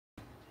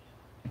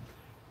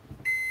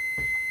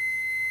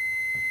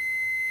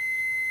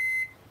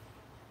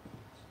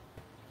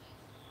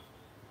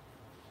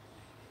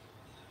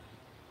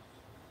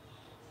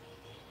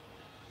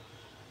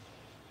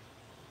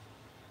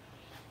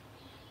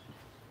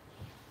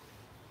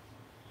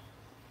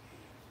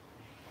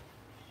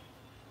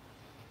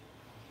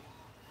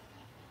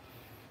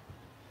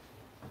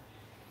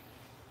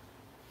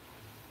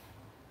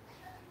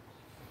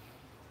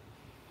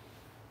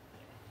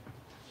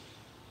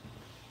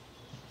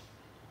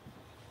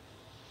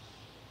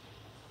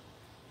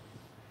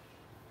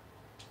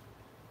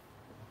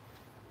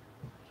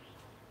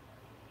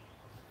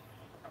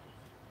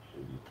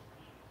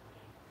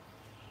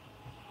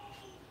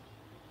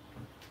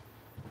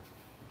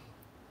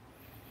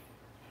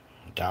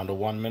down to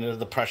 1 minute of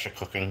the pressure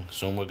cooking.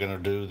 Soon we're going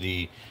to do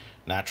the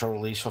natural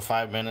release for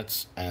 5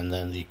 minutes, and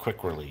then the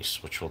quick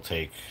release, which will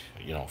take,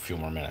 you know, a few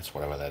more minutes,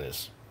 whatever that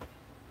is.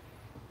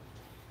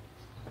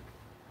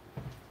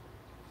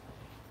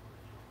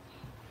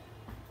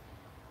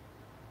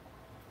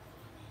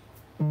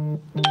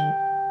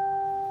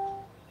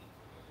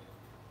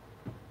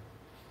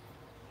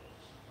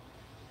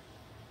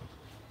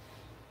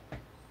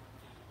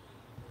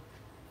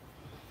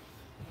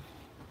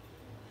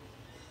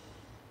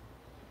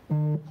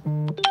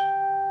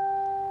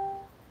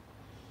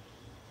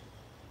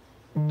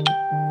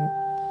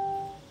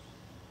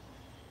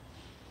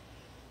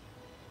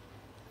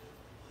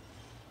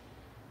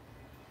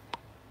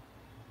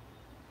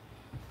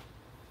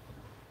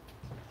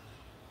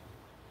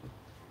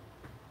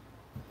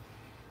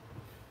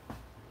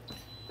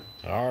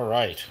 All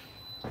right,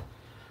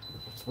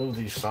 let's move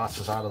these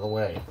sauces out of the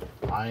way.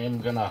 I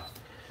am gonna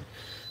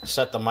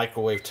set the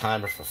microwave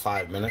timer for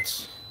 5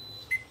 minutes.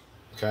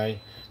 Okay,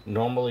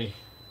 normally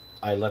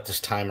I let this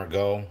timer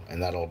go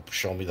and that'll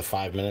show me the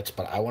 5 minutes,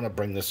 but I want to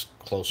bring this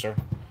closer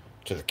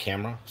to the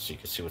camera so you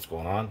can see what's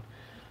going on.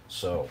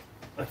 So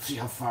let's see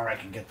how far I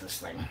can get this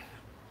thing.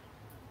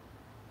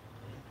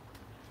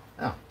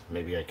 Oh,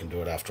 maybe I can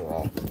do it after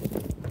all.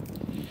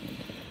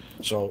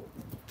 So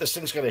this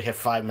thing's gonna hit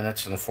 5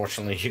 minutes, and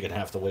unfortunately you're gonna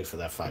have to wait for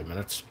that 5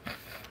 minutes.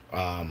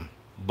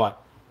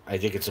 But I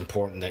think it's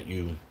important that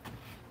you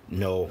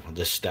know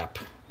this step.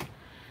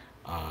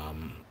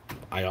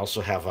 I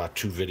also have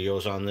 2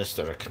 videos on this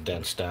that are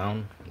condensed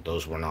down.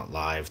 Those were not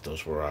live,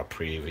 those were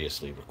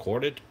previously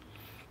recorded.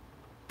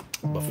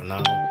 But for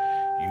now,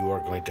 you are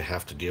going to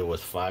have to deal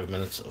with 5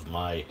 minutes of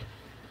my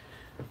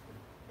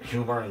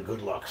humor and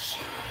good looks.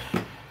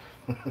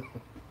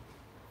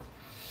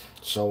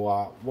 So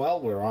while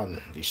we're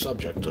on the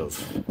subject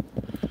of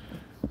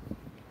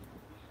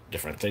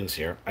different things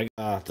here, I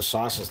got the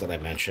sauces that I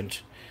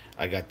mentioned.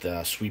 I got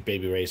the Sweet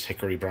Baby Ray's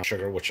Hickory Brown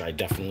Sugar, which I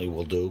definitely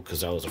will do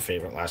because that was a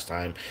favorite last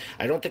time.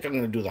 I don't think I'm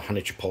going to do the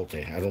Honey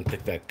Chipotle. I don't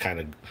think that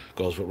kind of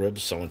goes with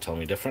ribs. Someone tell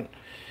me different.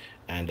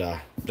 And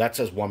that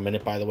says 1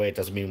 minute, by the way. It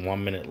doesn't mean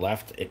 1 minute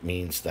left. It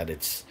means that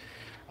it's,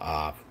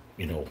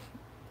 you know,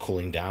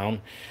 cooling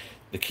down.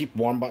 The keep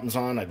warm button's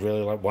on. I'd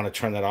really want to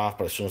turn that off,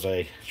 but as soon as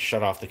I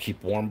shut off the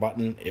keep warm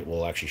button, it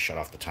will actually shut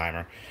off the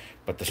timer.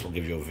 But this will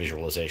give you a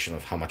visualization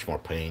of how much more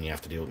pain you have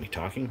to deal with me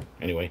talking.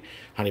 Anyway,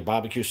 honey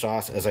barbecue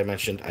sauce. As I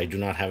mentioned, I do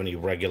not have any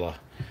regular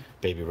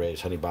Baby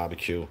Ray's honey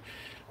barbecue.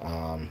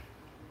 The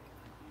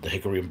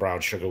Hickory and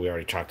Brown Sugar we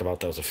already talked about.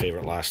 That was a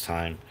favorite last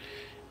time.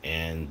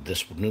 And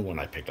this new one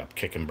I picked up,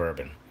 Kickin'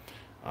 Bourbon.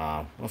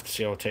 We'll have to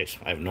see how it tastes.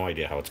 I have no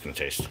idea how it's going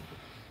to taste.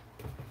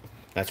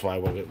 That's why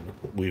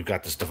we've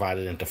got this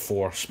divided into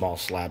 4 small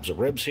slabs of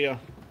ribs here.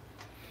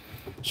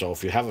 So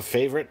if you have a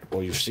favorite,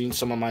 or you've seen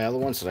some of my other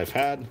ones that I've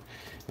had,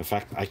 in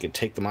fact, I could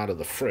take them out of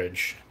the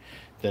fridge.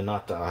 They're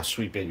not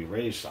Sweet Baby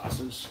Ray's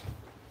sauces.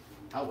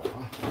 However,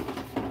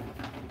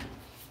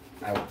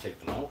 I will take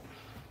them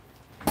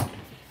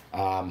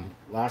out.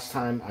 Last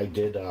time I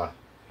did a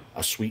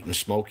sweet and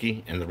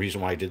smoky, and the reason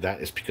why I did that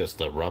is because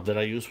the rub that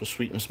I used was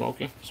sweet and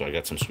smoky. So I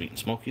got some sweet and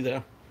smoky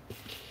there.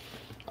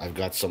 I've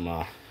got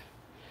some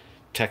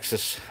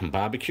Texas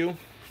barbecue,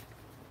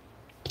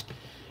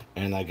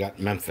 and I got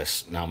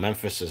Memphis. Now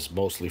Memphis is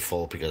mostly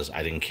full because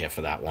I didn't care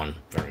for that one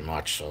very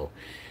much, so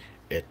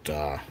it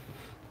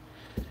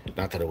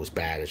not that it was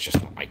bad, it's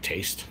just not my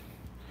taste.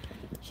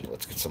 So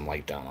let's get some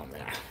light down on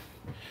there.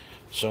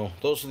 So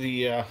those are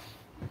the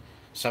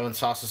 7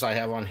 sauces I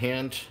have on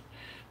hand.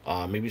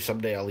 Maybe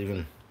someday I'll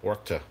even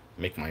work to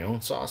make my own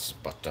sauce,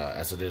 but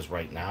as it is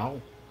right now,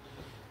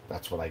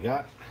 that's what I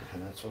got,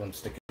 and that's what I'm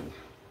sticking.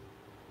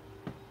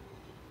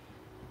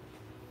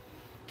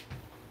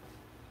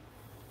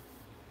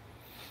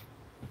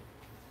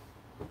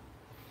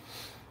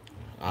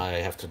 I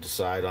have to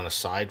decide on a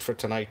side for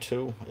tonight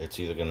too. It's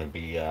either going to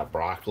be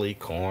broccoli,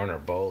 corn, or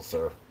both,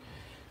 or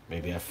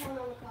maybe corn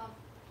on the cob.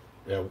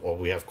 Yeah, well,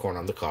 we have corn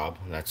on the cob.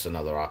 That's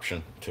another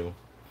option too.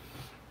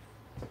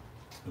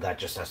 That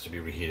just has to be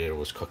reheated. It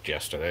was cooked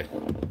yesterday.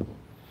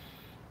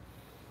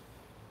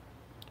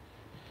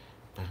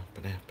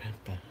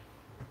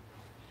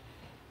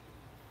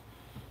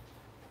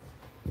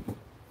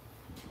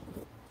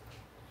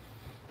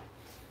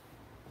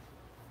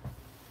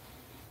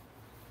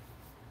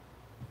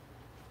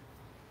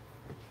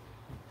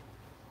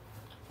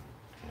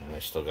 And I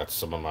still got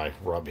some of my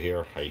rub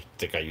here. I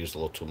think I used a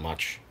little too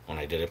much when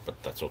I did it,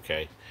 but that's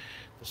okay.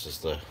 This is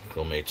the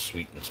Grill-Made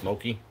Sweet and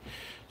Smoky.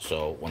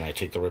 So when I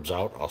take the ribs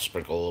out, I'll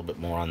sprinkle a little bit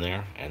more on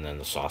there, and then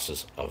the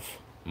sauces of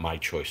my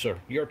choice or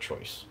your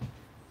choice.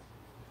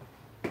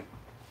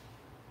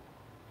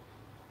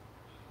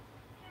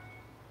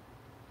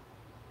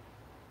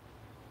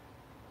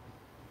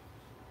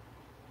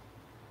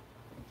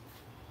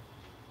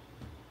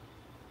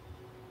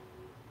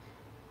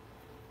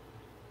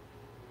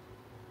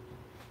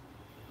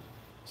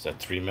 Is that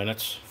 3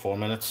 minutes, 4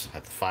 minutes?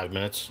 At the 5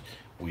 minutes,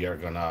 we are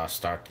gonna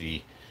start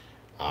the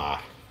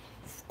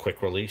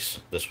quick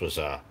release. This was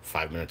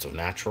 5 minutes of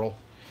natural.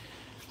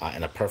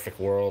 In a perfect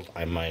world,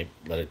 I might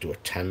let it do a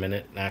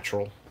 10-minute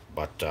natural,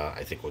 but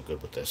I think we're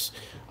good with this.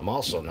 I'm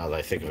also, now that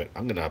I think of it,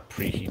 I'm gonna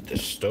preheat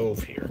this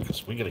stove here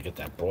because we gotta get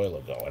that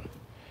broiler going.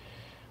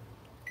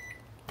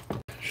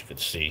 As you can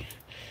see,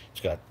 it's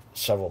got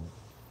several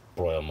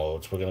broil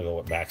modes. We're gonna go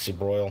with Maxi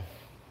Broil.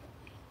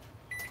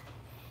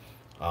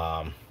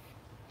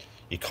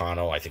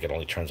 Econo, I think it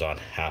only turns on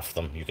half of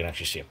them. You can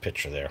actually see a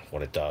picture there,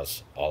 what it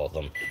does, all of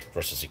them,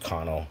 versus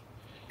Econo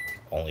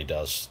only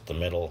does the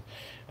middle.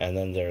 And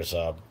then there's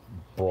a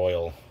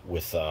broil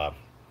with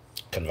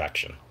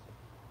convection.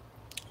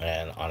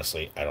 And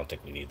honestly, I don't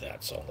think we need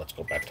that. So let's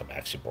go back to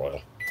Maxi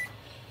Broil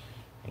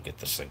and get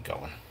this thing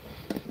going.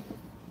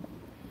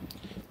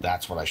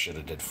 That's what I should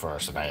have did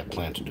first, and I had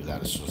planned to do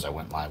that as soon as I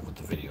went live with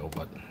the video,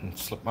 but it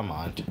slipped my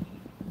mind.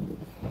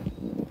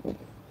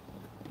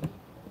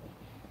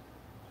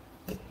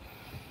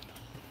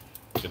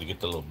 Gonna get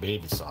the little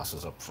baby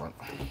sauces up front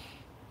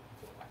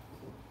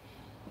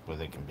where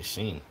they can be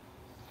seen.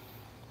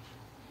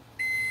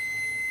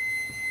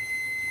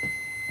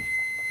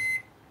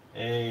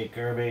 Hey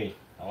Kirby,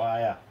 how are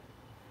ya?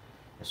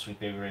 The Sweet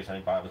Baby Ray's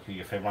Honey Barbecue,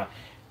 your favorite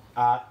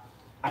one?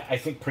 I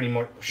think pretty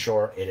much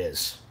sure it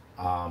is.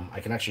 I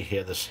can actually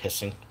hear this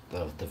hissing,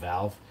 the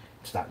valve.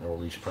 It's starting to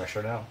release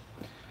pressure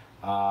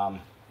now.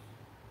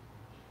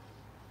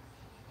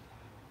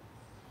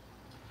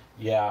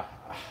 Yeah,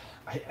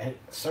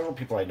 several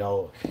people I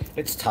know,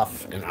 it's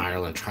tough in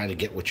Ireland trying to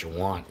get what you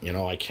want. You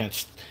know, I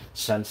can't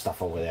send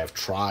stuff over there. I've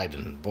tried,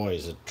 and boy,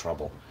 is it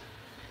trouble.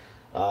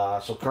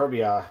 So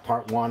Kirby,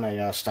 part one,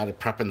 I started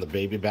prepping the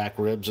baby back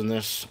ribs in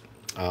this.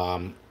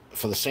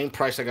 For the same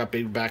price I got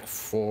baby back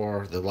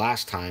for the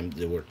last time,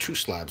 there were 2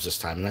 slabs this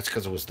time, and that's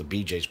because it was the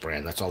BJ's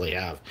brand. That's all they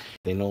have.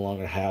 They no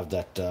longer have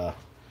that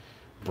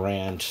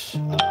brand.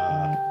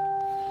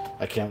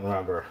 I can't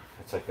remember.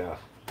 It's like a...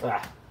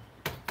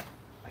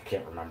 I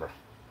can't remember.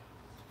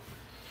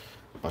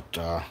 But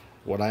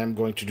what I am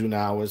going to do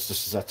now is,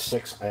 this is at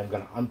 6, I am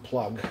going to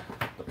unplug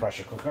the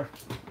pressure cooker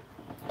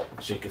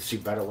so you can see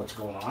better what's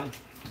going on.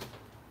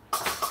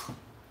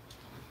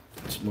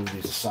 Let's move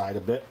these aside a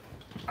bit.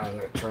 I'm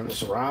going to turn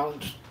this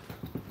around.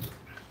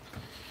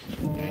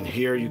 And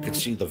here you can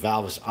see the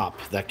valve is up.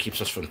 That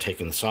keeps us from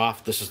taking this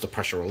off. This is the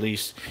pressure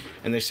release.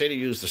 And they say to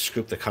use the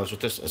scoop that comes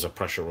with this as a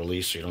pressure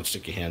release so you don't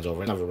stick your hands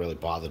over it. Never really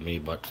bothered me,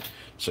 but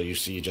so you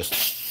see, you just...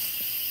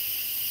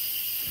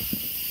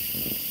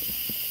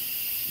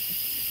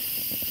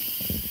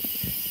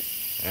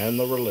 and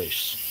the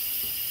release.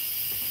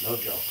 No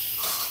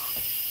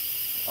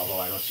jokes. Although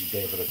I don't see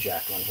David or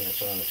Jack on here,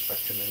 so I don't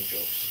expect too many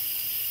jokes.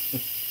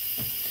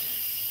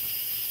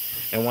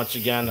 And once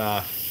again,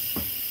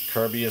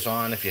 Kirby is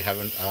on. If you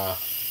haven't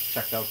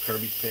checked out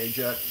Kirby's page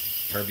yet,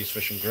 Kirby's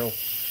Fish and Grill,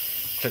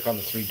 click on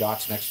the 3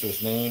 dots next to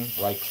his name,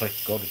 right click,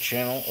 go to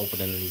channel,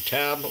 open in a new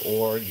tab,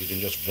 or you can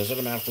just visit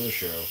him after the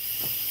show.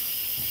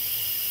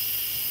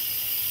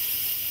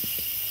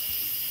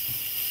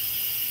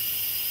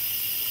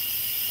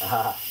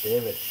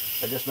 David,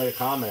 I just made a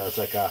comment. I was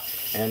like,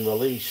 and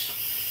release.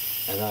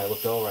 And then I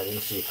looked over, I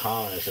didn't see a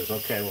comment. I says,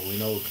 okay, well, we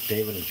know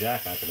David and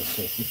Jack aren't going to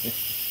see it.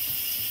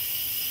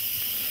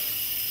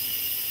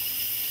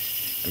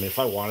 I mean, if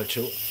I wanted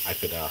to, I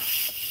could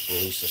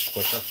release this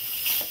quicker.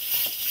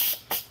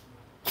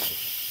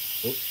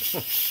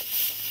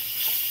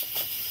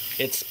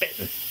 It's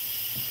spitting.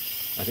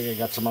 I think I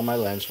got some on my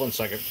lens. 1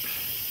 second.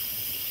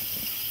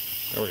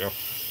 There we go.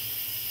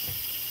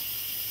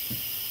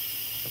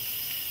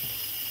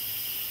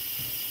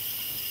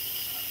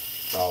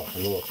 Oh, a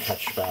little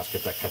catch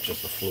basket that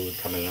catches the fluid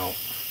coming out.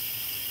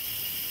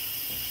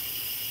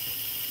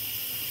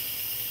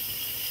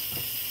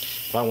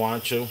 If I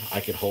wanted to, I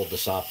could hold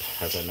this up,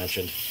 as I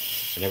mentioned,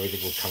 and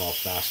everything would come out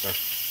faster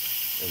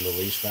and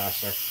release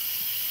faster.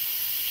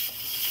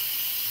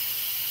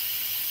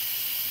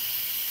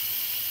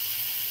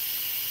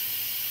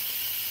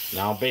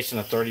 Now, based on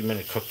a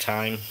 30-minute cook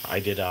time, I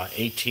did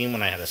 18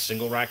 when I had a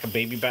single rack of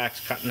baby backs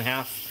cut in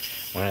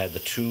half. When I had the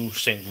 2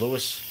 St.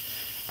 Louis,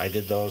 I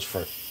did those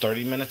for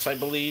 30 minutes, I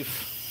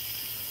believe.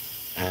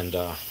 And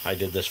I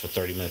did this for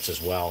 30 minutes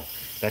as well.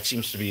 That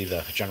seems to be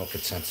the general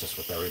consensus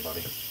with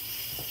everybody.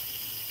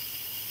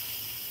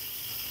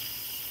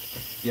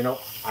 You know,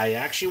 I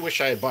actually wish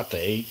I had bought the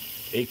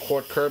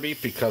 8-quart Kirby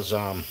because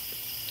I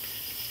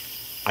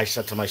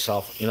said to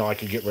myself, you know, I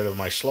could get rid of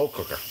my slow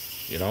cooker,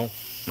 you know,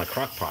 my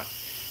crock pot.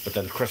 But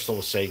then Crystal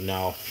was saying,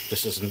 no,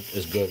 this isn't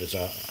as good as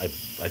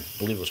I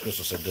believe it was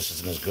Crystal said this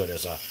isn't as good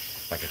as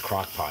like a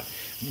crock pot.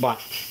 But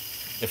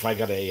if I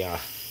got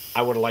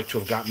I would have liked to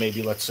have got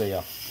maybe, let's say,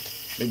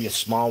 maybe a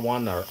small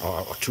one or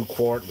a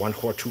 2-quart,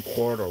 1-quart,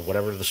 2-quart, or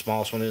whatever the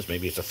smallest one is.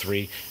 Maybe it's a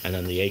 3, and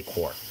then the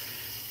 8-quart.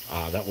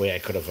 That way I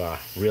could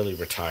have really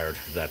retired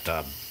that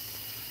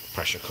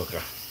pressure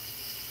cooker.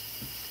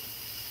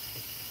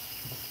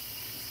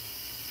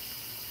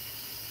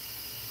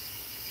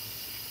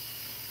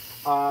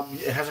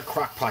 It has a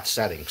crock pot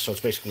setting, so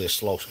it's basically a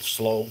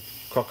slow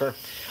cooker.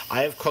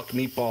 I have cooked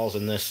meatballs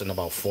in this in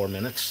about 4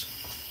 minutes.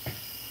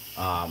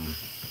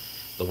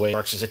 The way it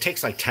works is it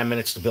takes like 10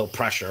 minutes to build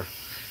pressure,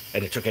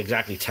 and it took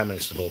exactly 10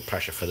 minutes to build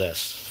pressure for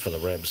this, for the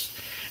ribs.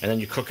 And then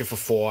you cook it for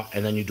 4,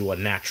 and then you do a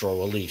natural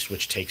release,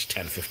 which takes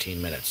 10-15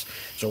 minutes.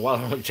 So while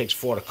it only takes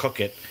 4 to cook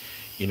it,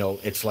 you know,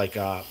 it's like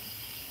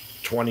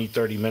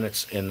 20-30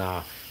 minutes in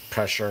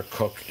pressure,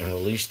 cook, and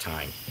release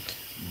time.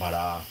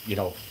 But you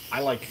know, I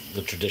like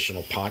the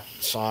traditional pot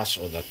sauce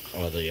or the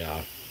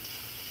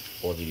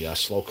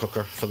slow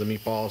cooker for the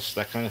meatballs,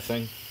 that kind of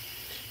thing.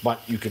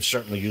 But you could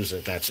certainly use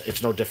it.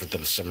 It's no different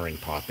than a simmering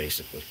pot,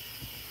 basically.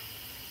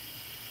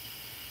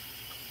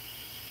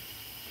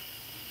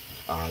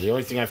 The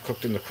only thing I've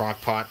cooked in the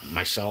crock pot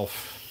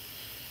myself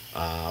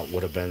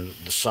would have been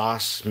the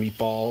sauce with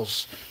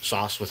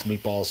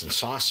meatballs and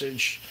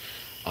sausage.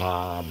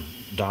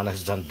 Donna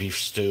has done beef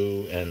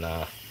stew and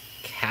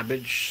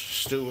cabbage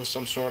stew of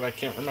some sort. I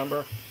can't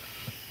remember.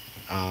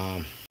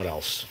 What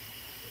else?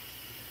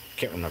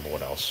 Can't remember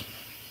what else.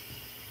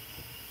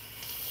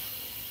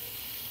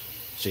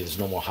 See, there's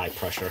no more high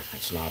pressure.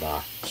 It's not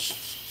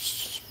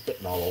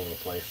spitting all over the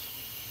place.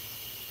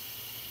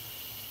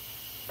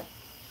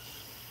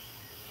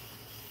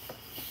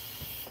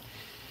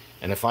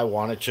 And if I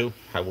wanted to,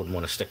 I wouldn't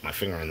want to stick my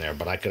finger in there,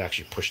 but I could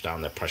actually push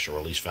down the pressure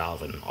release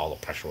valve and all the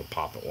pressure would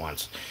pop at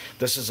once.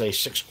 This is a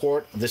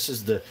 6-quart. This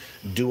is the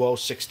Duo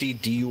 60,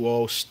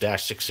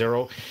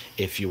 DUO-60.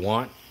 If you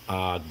want,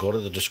 go to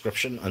the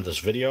description on this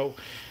video,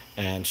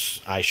 and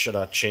I should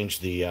have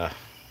changed the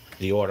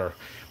order,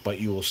 but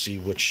you will see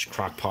which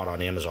crock pot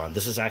on Amazon.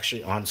 This is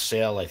actually on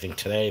sale, I think,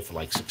 today for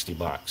like 60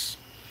 bucks.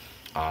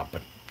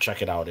 But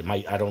check it out. It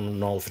might, I don't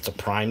know if it's a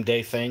Prime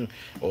Day thing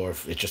or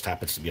if it just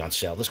happens to be on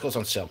sale. This goes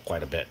on sale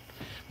quite a bit.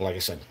 Like I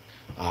said,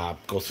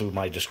 go through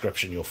my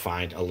description. You'll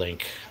find a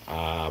link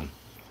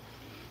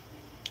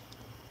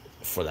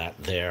for that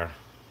there.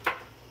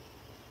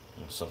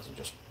 Something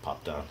just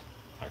popped down.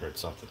 I heard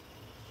something.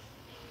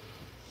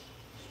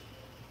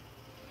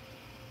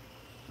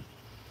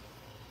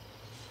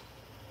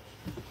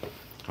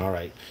 All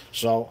right,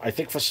 so I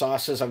think for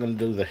sauces, I'm going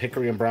to do the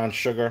hickory and brown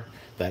sugar,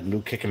 that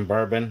new kickin'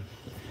 bourbon,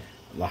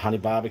 the honey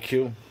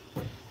barbecue,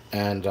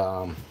 and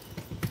I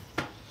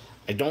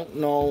don't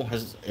know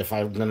if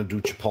I'm going to do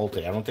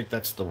chipotle. I don't think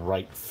that's the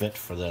right fit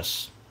for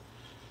this.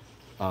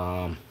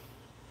 I'm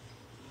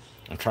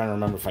trying to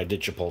remember if I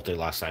did chipotle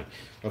last time.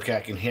 Okay,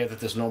 I can hear that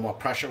there's no more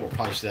pressure. We'll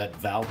probably see that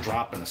valve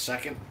drop in a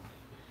second.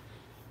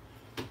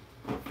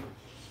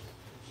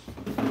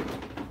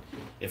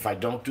 If I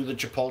don't do the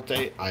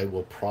chipotle, I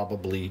will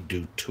probably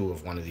do 2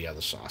 of one of the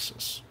other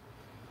sauces.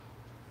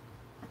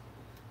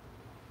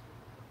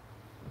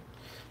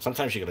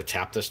 Sometimes you gotta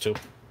tap this too.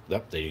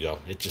 Yep, there you go.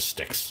 It just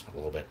sticks a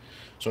little bit.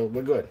 So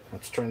we're good.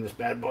 Let's turn this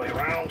bad boy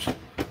around.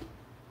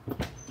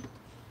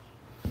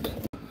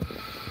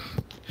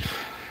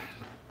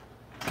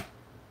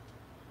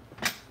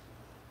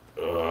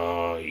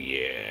 Oh,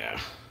 yeah.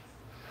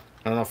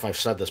 I don't know if I've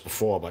said this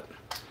before, but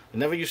I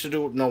never used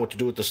to know what to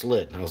do with this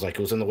lid. I was like,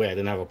 it was in the way. I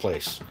didn't have a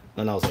place.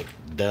 Then I was like,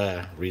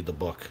 duh, read the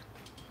book.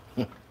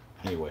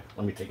 Anyway,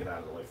 let me take it out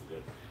of the way for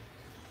good.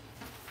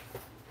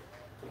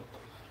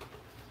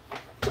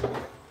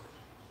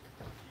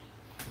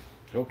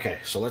 Okay,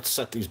 so let's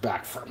set these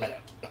back for a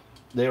minute.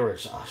 There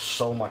is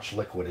so much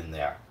liquid in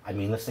there. I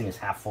mean, this thing is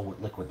half full with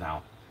liquid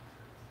now.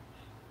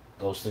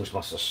 Those things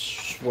must have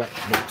sweat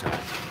big time.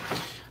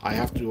 I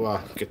have to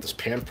get this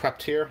pan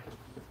prepped here.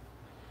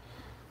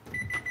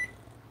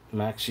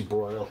 Maxi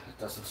broil. It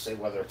doesn't say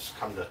whether it's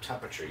come to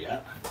temperature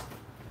yet,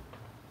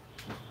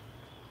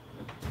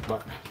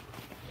 but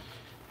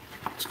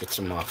let's get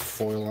some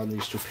foil on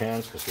these 2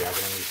 pans because we are going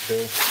to need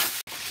 2.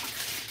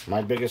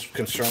 My biggest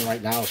concern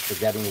right now is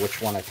forgetting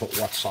which one I put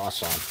what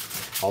sauce on.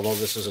 Although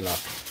this isn't a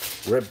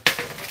rib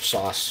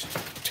sauce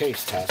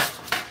taste test,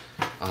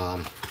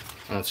 I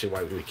don't see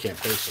why we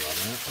can't base it on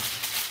that.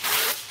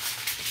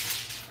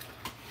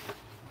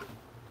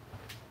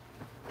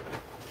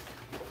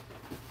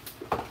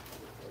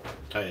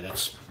 Tell you,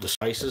 that's the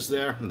spices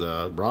there,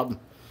 the rub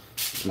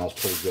smells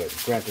pretty good.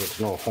 Granted, it's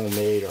no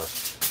homemade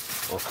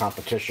or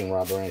competition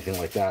rub or anything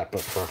like that,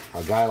 but for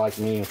a guy like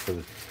me and for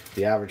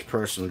the average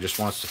person who just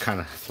wants to kind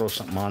of throw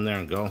something on there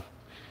and go,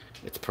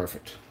 it's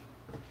perfect.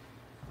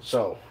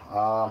 So,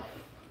 all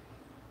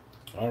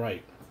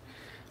right,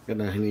 I'm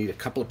gonna need a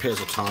couple of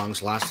pairs of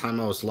tongs. Last time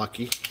I was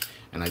lucky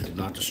and I did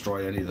not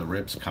destroy any of the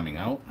ribs coming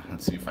out.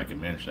 Let's see if I can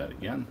manage that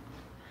again.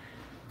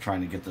 I'm trying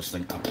to get this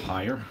thing up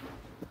higher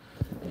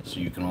so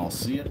you can all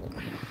see it,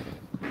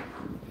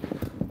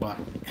 but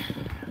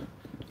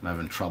I'm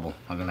having trouble.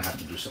 I'm gonna have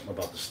to do something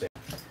about the stand.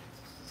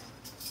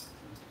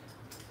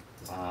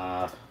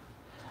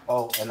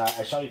 Oh, and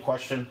I saw your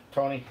question,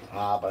 Tony,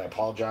 but I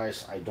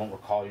apologize. I don't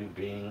recall you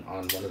being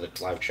on one of the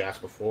live chats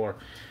before,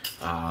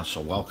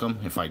 so welcome.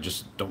 If I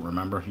just don't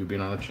remember you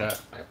being on the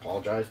chat, I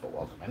apologize, but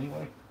welcome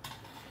anyway.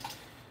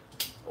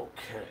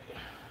 Okay.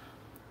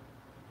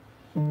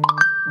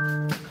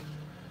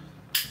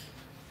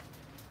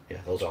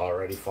 Yeah, those are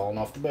already falling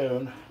off the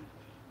bone.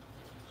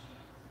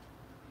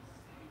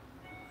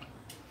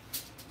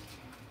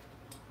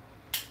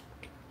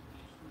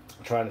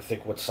 I'm trying to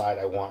think what side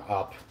I want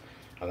up.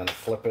 I'm going to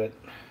flip it.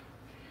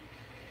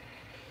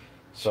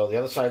 So the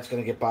other side's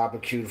going to get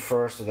barbecued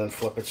first and then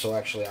flip it. So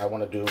actually I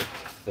want to do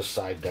this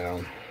side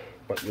down.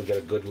 But you'll get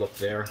a good look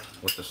there,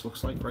 what this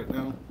looks like right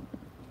now.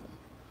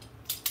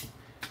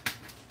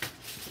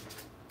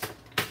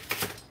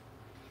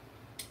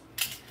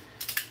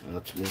 And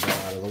let's move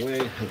that out of the way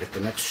and get the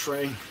next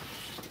tray.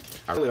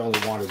 I really only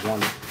wanted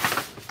one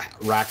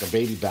rack of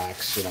baby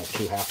backs, you know,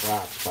 2 half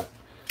racks, but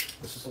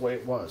this is the way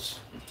it was.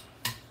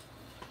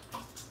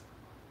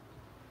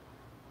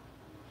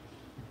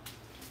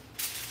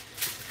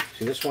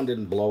 See, this one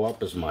didn't blow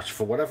up as much.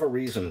 For whatever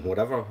reason,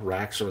 whatever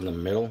racks are in the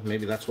middle,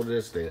 maybe that's what it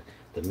is, the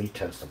meat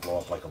tends to blow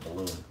up like a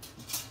balloon.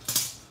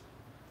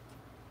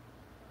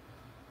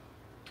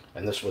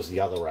 And this was the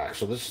other rack.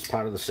 So this is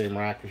part of the same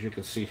rack, as you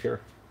can see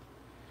here.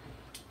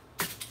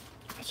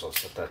 So let's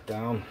set that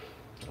down.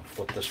 I'll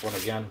flip this one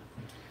again.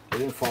 They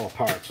didn't fall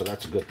apart, so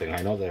that's a good thing.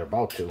 I know they're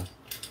about to,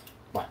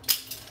 but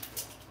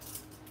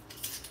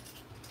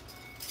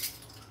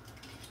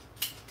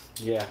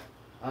yeah.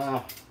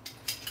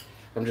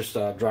 I'm just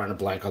drawing a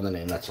blank on the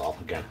name, that's all.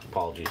 Again,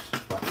 apologies,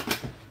 but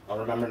I'll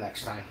remember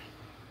next time.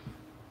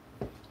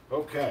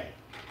 Okay.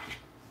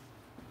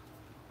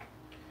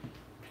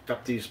 Picked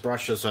up these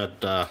brushes at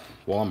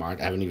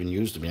Walmart. I haven't even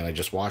used them yet. I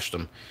just washed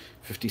them.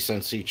 50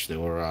 cents each. They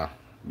were,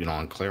 you know,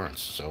 on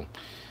clearance. So,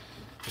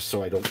 just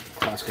so I don't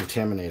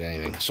cross-contaminate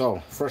anything.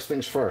 So, first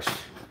things first.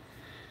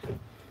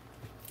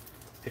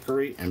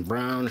 Hickory and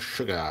brown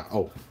sugar.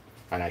 Oh,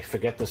 and I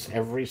forget this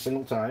every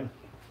single time.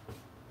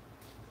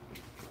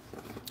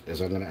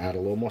 Is I'm going to add a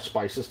little more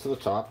spices to the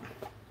top.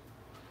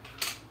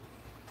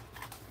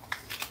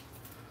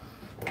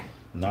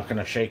 I'm not going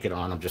to shake it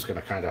on, I'm just going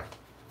to kind of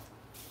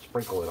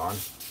sprinkle it on.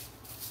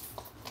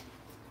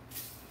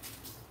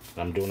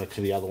 I'm doing it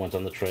to the other ones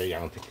on the tray. I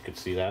don't think you could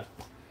see that.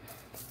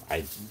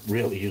 I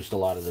really used a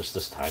lot of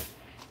this time.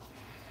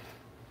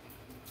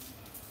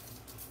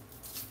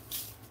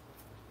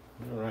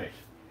 All right.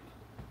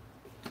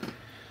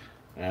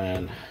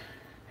 And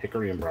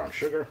hickory and brown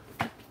sugar.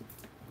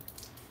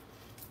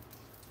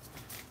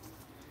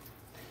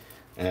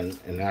 And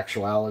in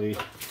actuality,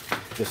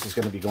 this is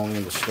going to be going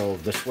in the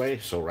stove this way,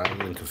 so rather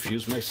than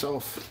confuse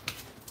myself,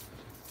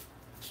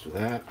 let's do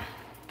that.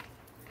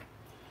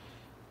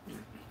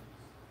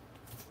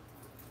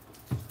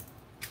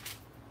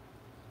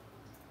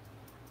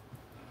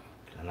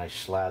 Get a nice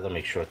slather,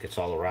 make sure it gets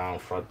all around,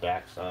 front,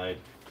 back, side.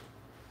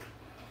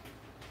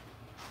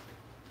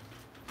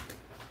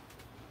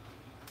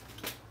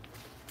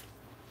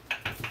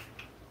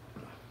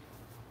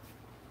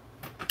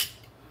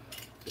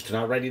 It's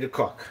not ready to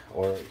cook,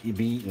 or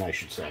be eaten, I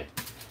should say.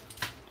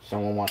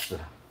 Someone wants to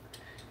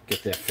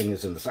get their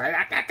fingers in the side.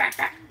 A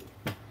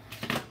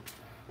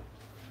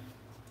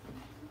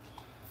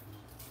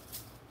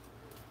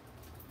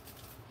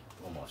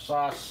little more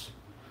sauce.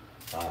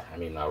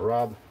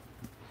 Rub.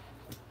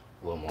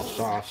 A little more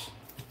sauce.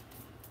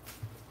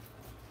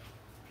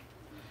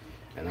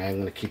 And I'm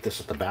going to keep this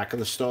at the back of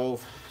the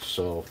stove,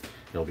 so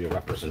there'll be a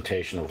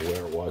representation of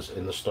where it was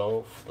in the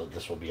stove.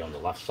 This will be on the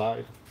left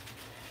side.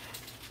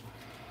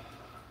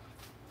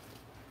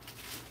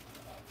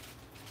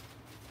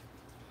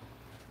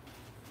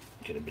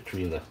 Get it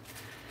between the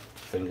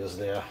fingers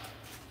there.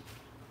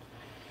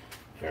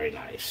 Very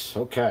nice.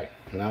 Okay,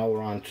 now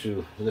we're on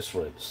to this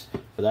ribs.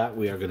 For that,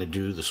 we are going to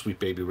do the Sweet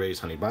Baby Ray's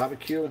Honey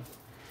Barbecue.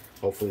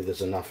 Hopefully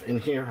there's enough in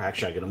here.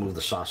 Actually, I'm going to move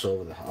the sauce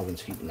over. The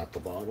oven's heating up the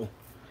bottle.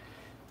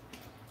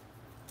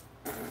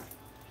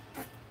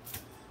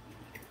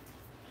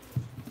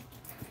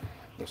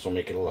 This will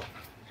make it a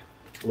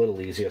little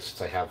easier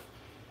since I have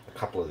a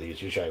couple of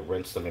these. Usually I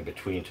rinse them in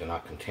between to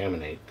not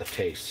contaminate the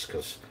tastes,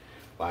 because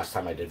last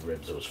time I did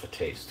ribs, it was for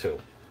taste too.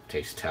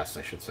 Taste test,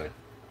 I should say.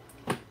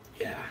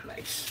 Yeah,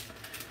 nice.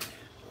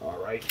 All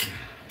right.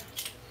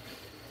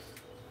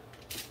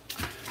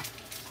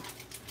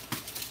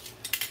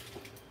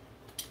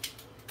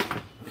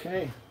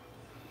 Okay.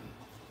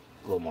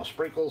 A little more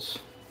sprinkles.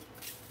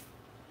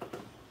 A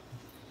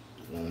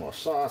little more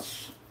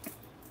sauce.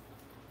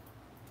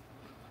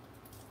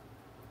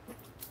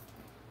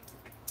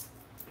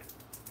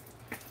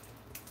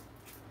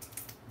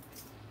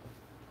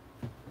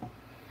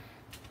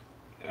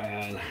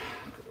 And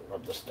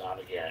rub this down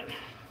again.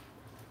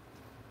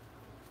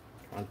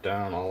 Front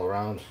down, all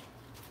around,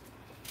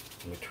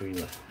 in between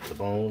the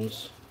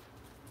bones.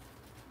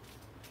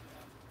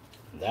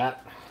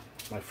 That,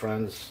 my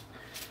friends,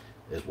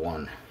 is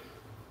one.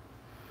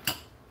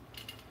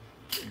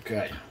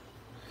 Okay.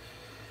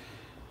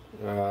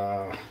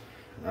 I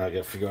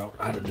gotta figure out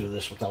how to do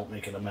this without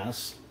making a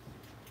mess.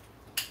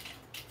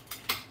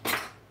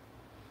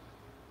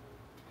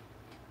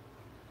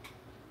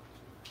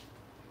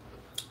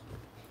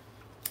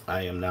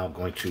 I am now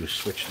going to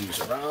switch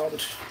these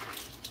around.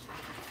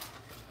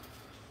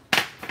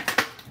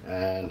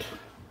 And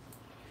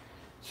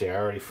see, I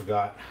already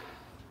forgot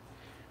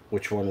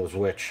which one was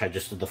which. I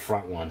just did the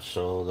front one.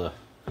 So the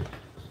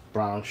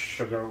brown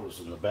sugar was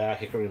in the back,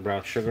 hickory and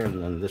brown sugar,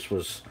 and then this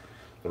was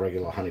the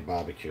regular honey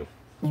barbecue.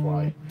 That's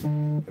why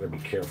I gotta be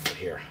careful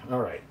here.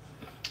 All right.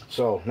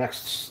 So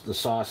next, the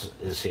sauce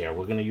is here.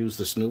 We're going to use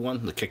this new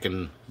one, the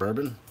Kickin'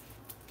 Bourbon.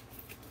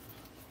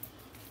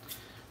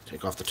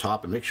 Take off the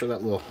top and make sure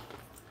that little...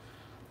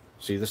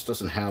 See, this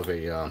doesn't have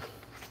a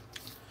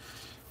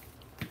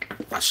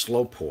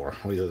slow pour.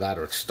 Either that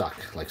or it's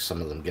stuck, like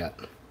some of them get.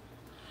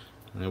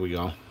 There we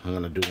go. I'm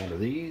going to do one of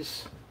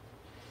these.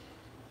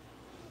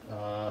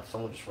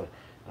 Someone just went...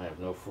 I have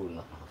no food in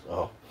the house.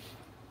 Oh.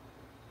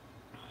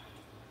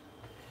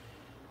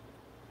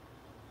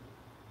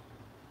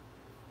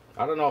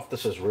 I don't know if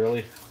this is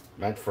really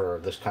meant for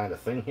this kind of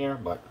thing here,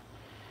 but,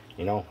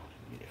 you know,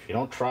 if you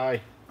don't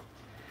try,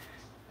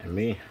 and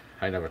me,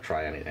 I never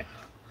try anything.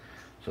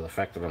 So the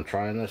fact that I'm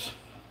trying this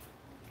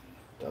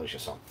tells you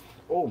something.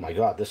 Oh my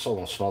God, this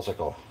almost smells like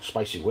a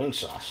spicy wing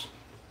sauce.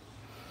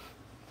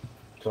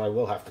 So I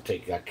will have to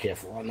take that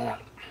careful on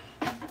that.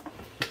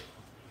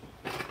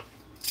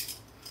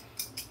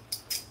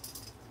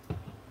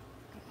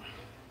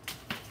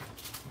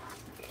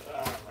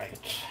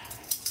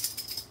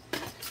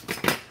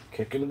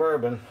 Kickin'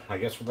 bourbon. I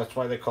guess that's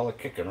why they call it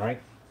kickin', right?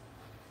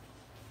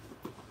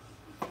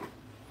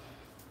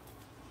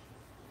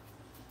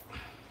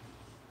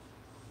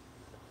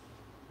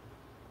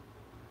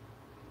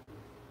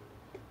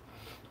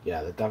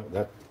 Yeah,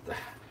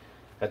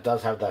 that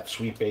does have that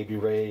Sweet Baby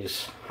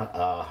Ray's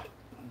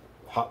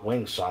hot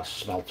wing sauce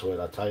smell to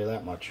it, I'll tell you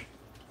that much.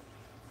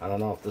 I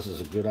don't know if this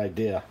is a good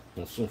idea.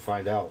 We'll soon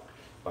find out.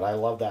 But I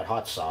love that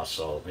hot sauce,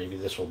 so maybe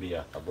this will be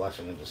a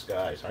blessing in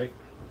disguise, right?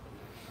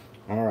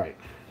 All right.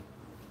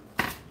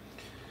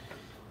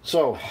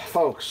 So,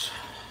 folks,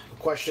 the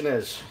question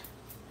is,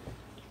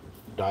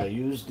 do I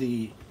use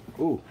the...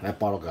 Ooh, that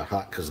bottle got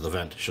hot because of the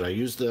vent. Should I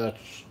use the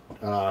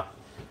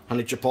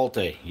honey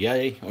chipotle?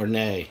 Yay or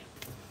nay?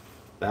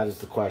 That is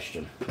the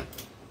question.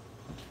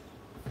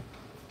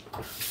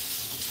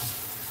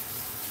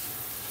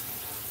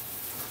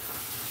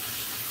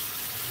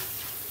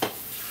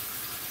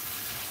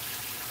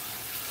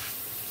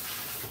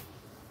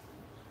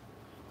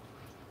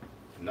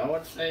 No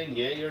one's saying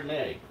yay or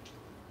nay.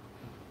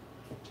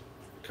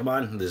 Come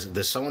on,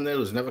 there's someone there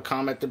who's never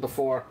commented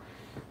before.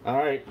 All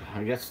right,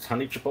 I guess it's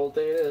honey chipotle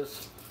it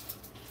is.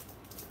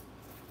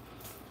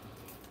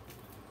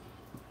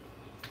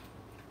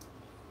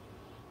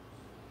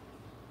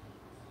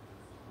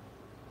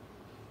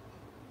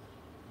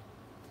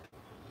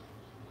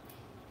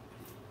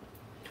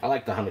 I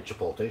like the honey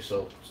chipotle,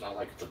 so it's not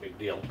like it's a big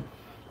deal.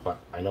 But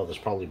I know there's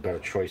probably better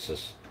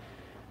choices.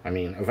 I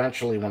mean,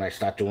 eventually when I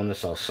start doing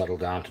this, I'll settle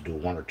down to do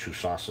 1 or 2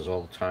 sauces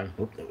all the time.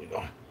 Oop, there we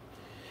go.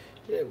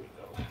 There we go.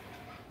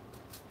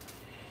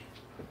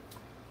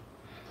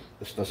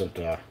 This doesn't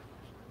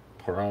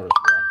pour out as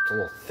well. It's a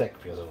little thick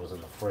because it was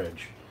in the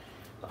fridge.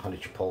 The honey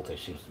chipotle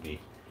seems to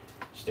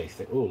stay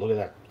thick. Ooh, look at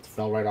that. It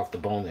fell right off the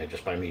bone there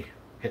just by me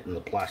hitting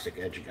the plastic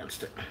edge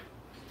against it.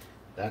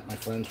 That, my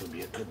friends, would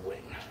be a good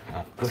wing.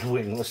 Good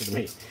wing, listen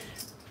to me.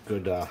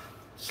 Good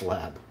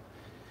slab.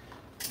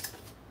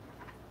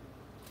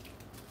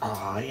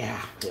 Oh, yeah.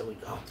 There we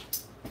go.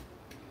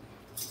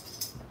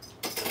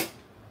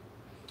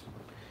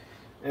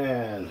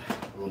 And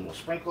a little more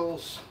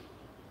sprinkles.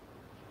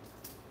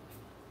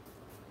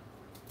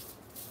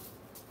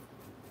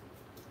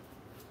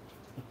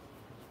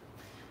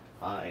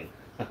 Fine.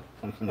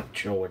 I'm not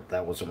sure what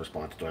that was in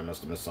response to. I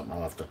must have missed something.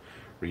 I'll have to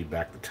read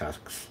back the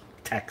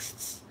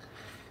texts.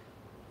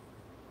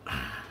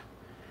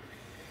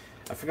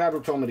 I forgot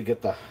who told me to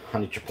get the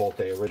honey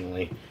chipotle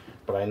originally,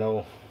 but I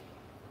know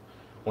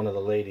one of the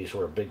ladies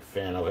were a big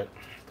fan of it.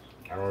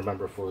 I don't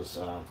remember if it was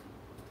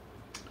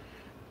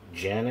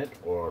Janet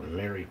or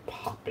Mary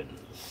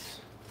Poppins.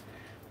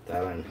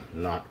 That I'm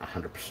not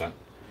 100%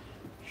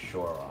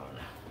 sure on.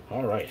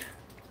 All right.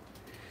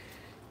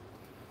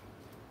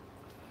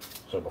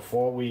 So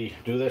before we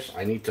do this,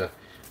 I need to,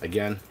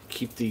 again,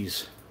 keep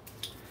these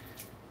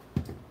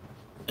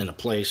in a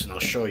place, and I'll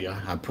show you.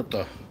 I put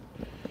the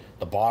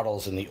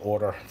bottles in the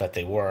order that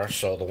they were.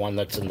 So the one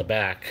that's in the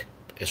back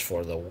is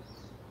for the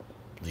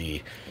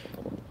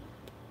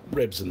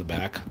ribs in the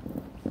back.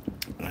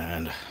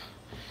 And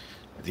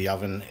the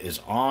oven is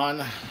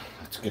on.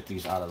 Let's get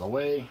these out of the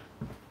way.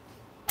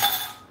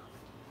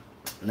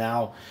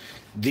 Now,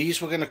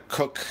 these we're going to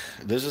cook.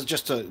 This is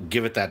just to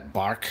give it that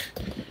bark,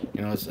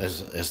 you know,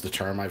 as the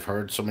term I've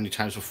heard so many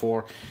times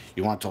before.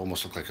 You want it to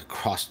almost look like a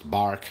crust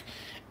bark.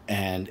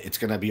 And it's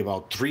going to be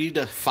about 3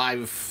 to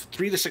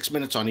 6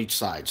 minutes on each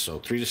side. So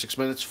 3 to 6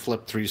 minutes,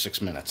 flip 3 to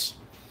 6 minutes.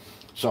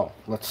 So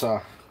let's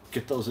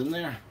get those in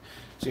there.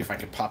 See if I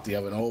can pop the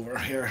oven over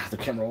here, the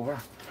camera over.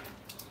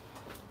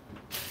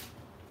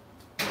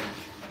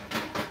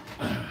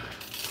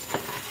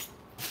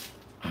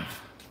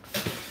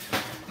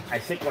 I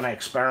think when I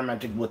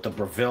experimented with the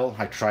Breville,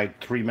 I tried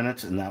 3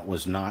 minutes and that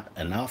was not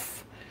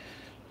enough.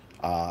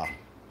 I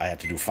had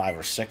to do 5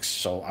 or 6,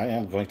 so I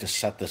am going to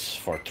set this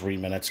for 3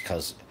 minutes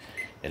because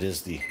it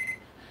is the...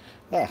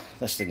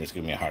 this thing is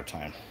giving me a hard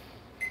time.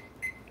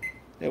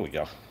 There we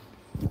go.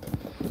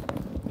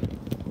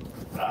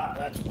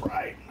 That's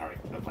bright. All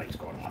right, the light's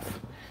going off.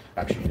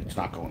 Actually, it's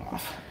not going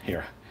off.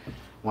 Here, I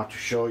want to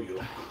show you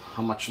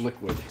how much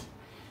liquid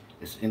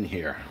is in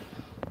here.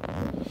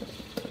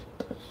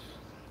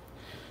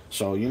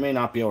 So you may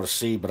not be able to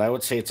see, but I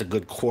would say it's a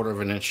good 1/4 of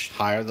an inch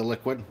higher, the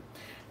liquid.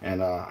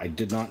 And I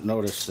did not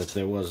notice that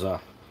there was a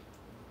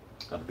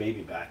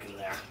baby back in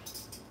there.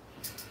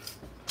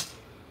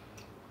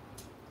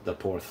 The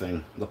poor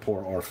thing, the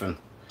poor orphan.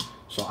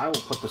 So I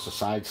will put this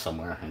aside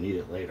somewhere and eat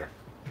it later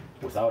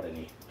without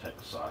any type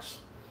of sauce.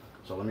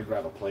 So let me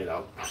grab a plate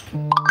out.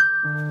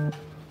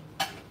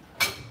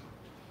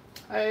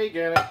 Hey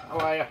Janet, how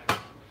are you?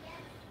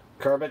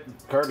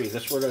 Kirby,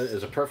 this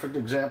is a perfect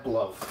example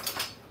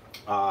of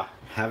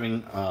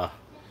having a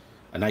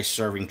nice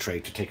serving tray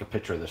to take a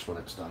picture of this when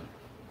it's done.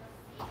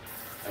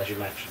 As you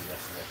mentioned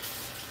yesterday.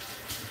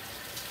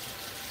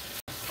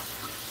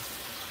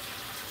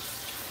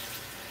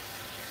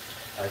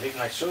 I think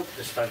my soap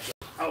dispenser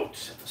is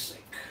out at the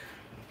sink.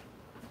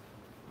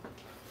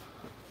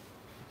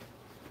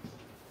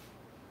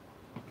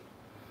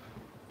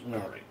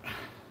 Alright.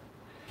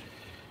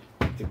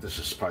 I think this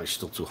is probably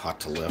still too hot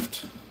to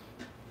lift.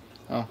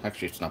 Oh,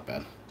 actually it's not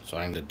bad. So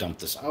I'm going to dump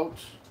this out.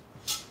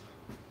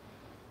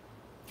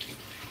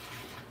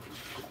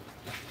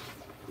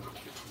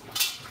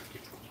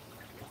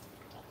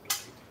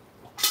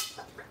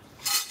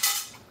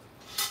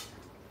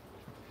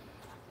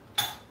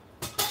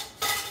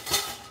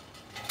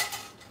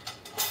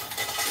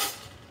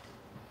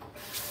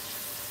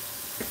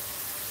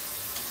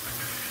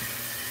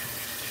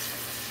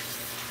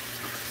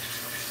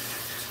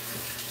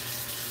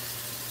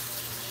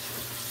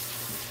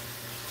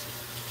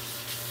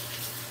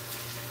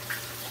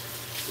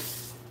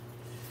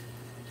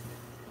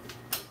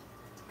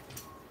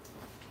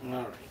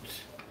 Alright,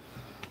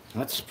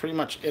 that's pretty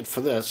much it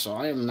for this, so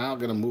I am now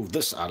going to move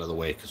this out of the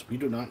way because we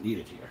do not need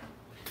it here.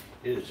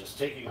 It is just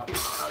taking up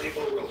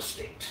valuable real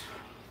estate.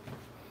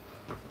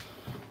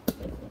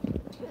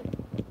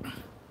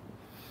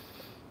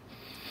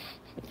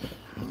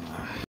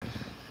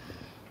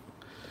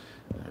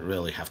 I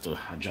really have to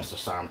adjust the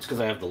sound. It's because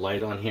I have the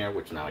light on here,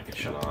 which now I can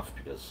shut off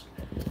because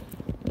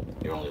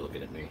you're only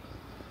looking at me.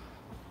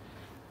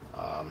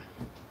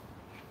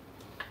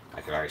 I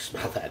can already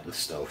smell that in the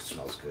stove. It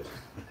smells good.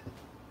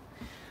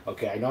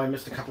 Okay, I know I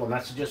missed a couple of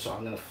messages, so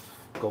I'm going to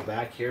go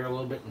back here a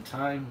little bit in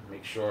time,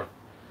 make sure,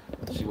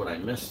 see what I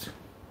missed.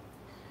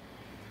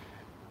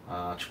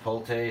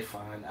 Chipotle,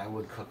 fine. I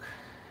would cook.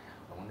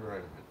 I wonder if I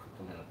could cook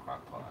them in a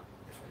crock pot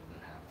if I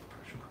didn't have the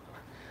pressure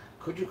cooker.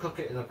 Could you cook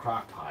it in a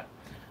crock pot?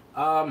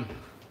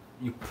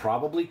 You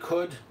probably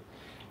could.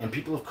 And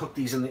people have cooked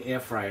these in the air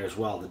fryer as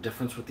well. The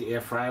difference with the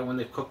air fryer when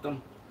they've cooked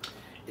them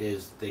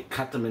is they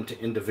cut them into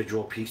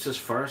individual pieces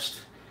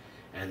first,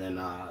 and then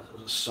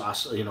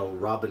sauce,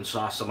 rub and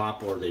sauce them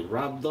up, or they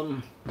rub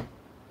them.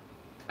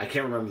 I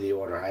can't remember the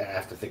order. I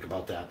have to think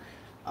about that.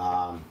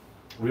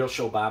 Real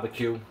Show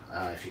Barbecue,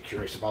 if you're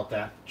curious about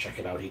that, check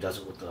it out. He does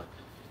it with the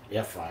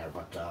air fryer,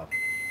 but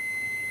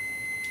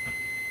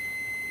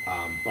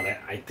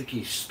I think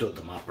he stood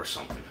them up or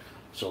something.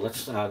 So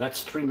let's.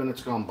 That's 3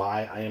 minutes gone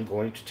by. I am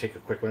going to take a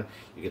quick one.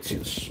 You can see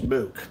the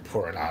smoke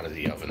pouring out of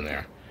the oven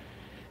there.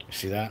 You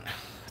see that?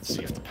 Let's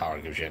see if the power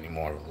gives you any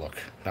more of a look.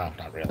 No,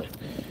 not really.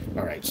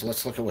 All right, so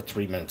let's look at what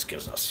 3 minutes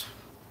gives us.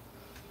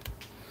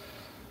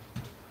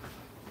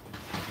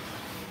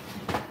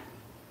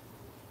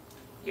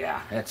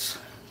 Yeah, it's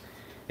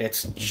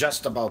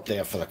just about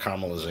there for the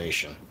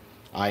caramelization.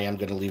 I am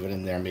going to leave it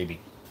in there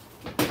maybe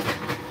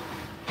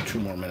 2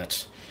 more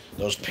minutes.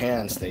 Those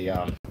pans, they're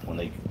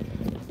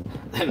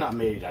not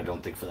made, I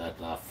don't think, for that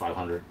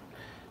 500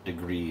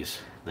 degrees.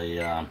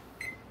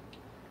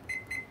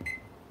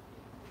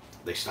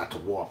 They start to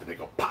warp and they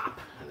go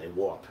pop and they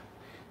warp,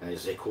 and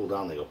as they cool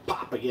down they go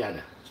pop again.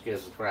 It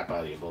scares the crap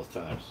out of you both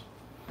times.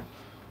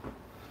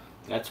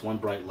 That's one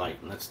bright light,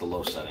 and that's the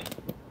low setting.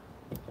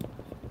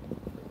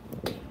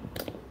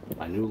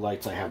 My new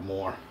lights, I have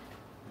more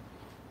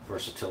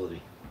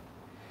versatility.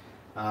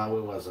 Where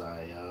was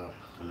I?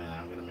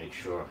 I'm gonna make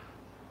sure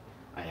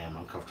I am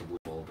uncomfortably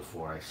full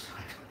before I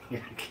sign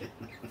here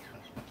again.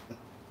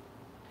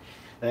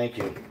 Thank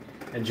you.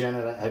 And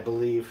Janet, I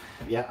believe,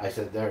 yeah, I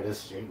said there it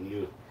is.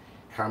 You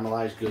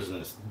caramelized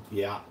goodness,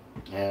 yeah,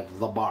 and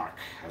the bark,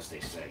 as they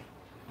say.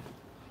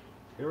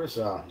 Here is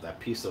that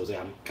piece that was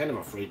there. I'm kind of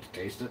afraid to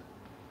taste it.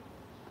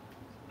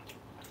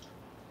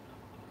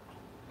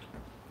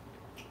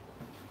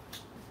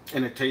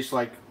 And it tastes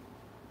like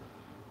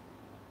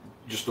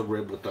just the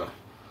rib with the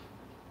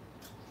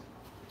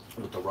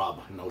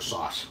rub, no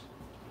sauce.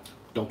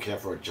 Don't care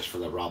for it just for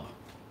the rub.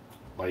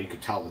 But you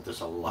could tell that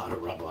there's a lot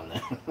of rub on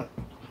there.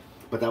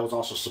 But that was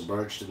also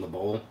submerged in the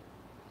bowl.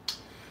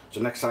 So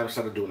next time,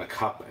 instead of doing a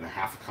cup and a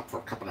half, a cup for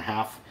a cup and a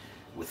half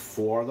with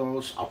 4 of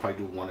those, I'll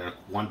probably do 1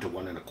 to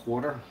 1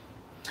 1/4,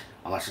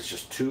 unless it's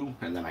just 2,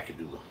 and then I could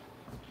do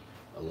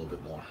a little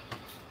bit more.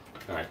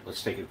 All right,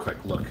 let's take a quick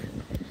look.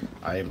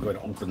 I am going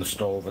to open the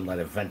stove and let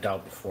it vent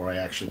out before I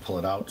actually pull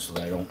it out, so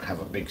that I don't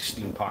have a big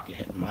steam pocket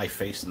hitting my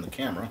face in the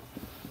camera,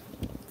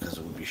 because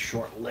it would be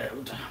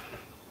short-lived.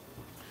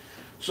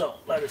 So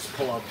let us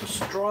pull out the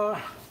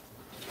straw.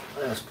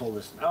 Let us pull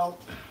this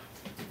out.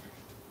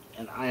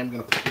 And I am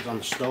going to put these on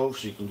the stove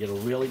so you can get a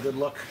really good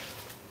look.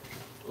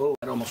 Oh,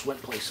 it almost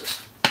went places.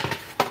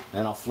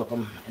 Then I'll flip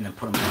them and then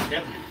put them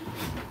back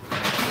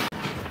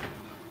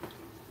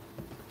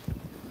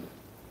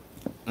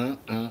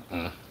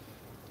in.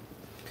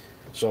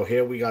 So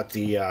here we got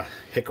the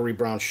hickory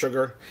brown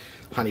sugar,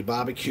 honey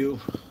barbecue,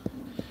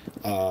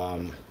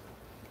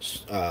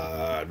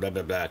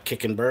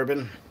 kickin'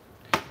 bourbon,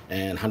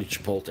 and honey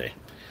chipotle.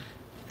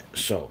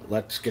 So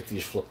let's get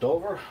these flipped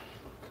over.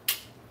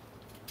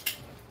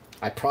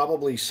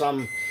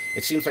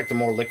 It seems like the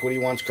more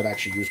liquidy ones could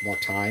actually use more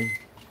time,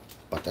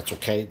 but that's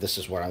okay. This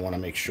is what I want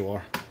to make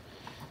sure.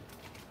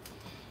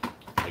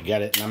 I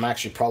get it, and I'm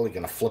actually probably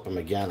going to flip them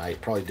again. I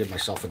probably did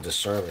myself a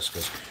disservice,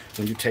 because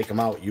when you take them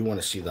out, you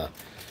want to see the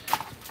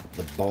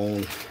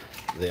bone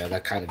there.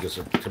 That kind of gives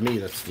it, to me,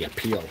 that's the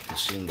appeal, of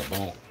seeing the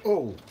bone.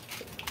 Oh,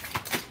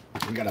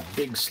 we got a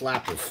big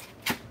slap of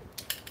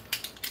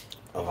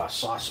our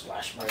sauce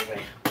splash right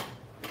away.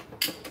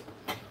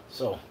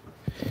 So,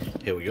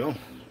 here we go.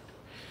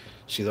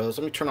 See those?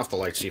 Let me turn off the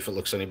light, see if it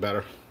looks any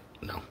better.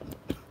 No.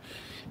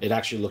 It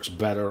actually looks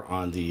better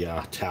on the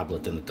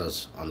tablet than it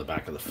does on the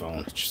back of the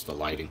phone. It's just the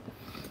lighting.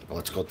 But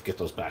let's go get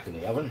those back in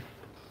the oven.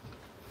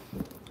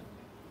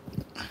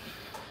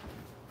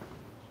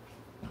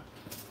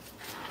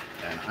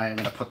 And I am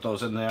going to put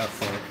those in there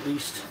for at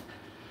least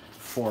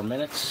 4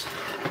 minutes.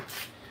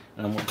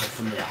 And then we'll go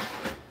from there.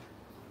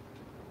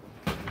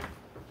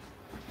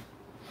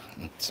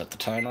 Set the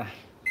timer.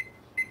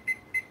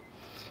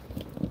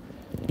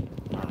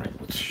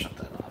 Alright, let's shut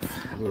that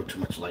off. A little too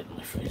much light in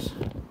my face.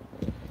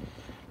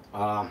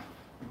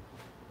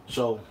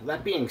 So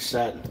that being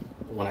said,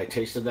 when I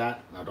tasted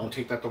that, now don't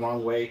take that the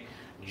wrong way,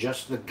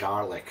 just the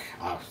garlic,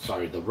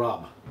 the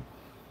rub,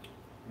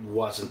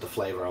 wasn't the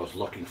flavor I was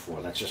looking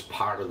for. That's just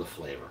part of the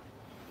flavor.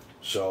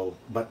 So,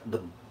 but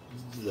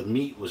the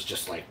meat was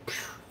just like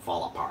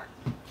fall apart.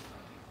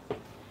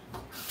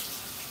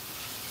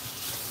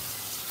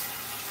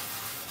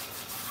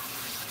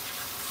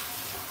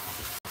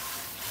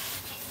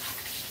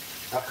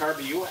 Now,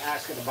 Kirby, you were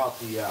asking about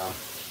the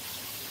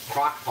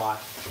crock pot,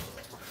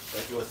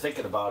 if you were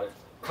thinking about it.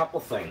 Couple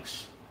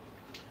things.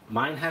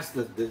 Mine has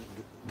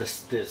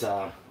there's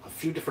a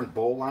few different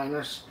bowl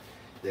liners.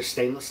 There's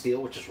stainless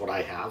steel, which is what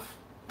I have,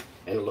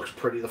 and it looks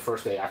pretty the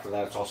first day. After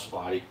that, it's all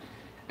spotty.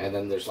 And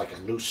then there's like a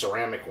new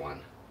ceramic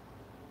one,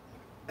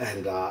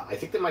 and I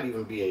think there might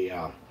even be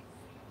a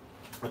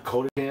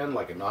coated pan,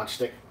 like a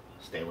nonstick.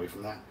 Stay away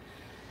from that.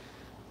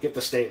 Get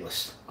the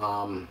stainless.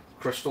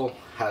 Crystal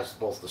has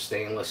both the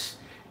stainless,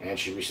 and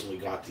she recently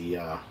got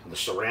the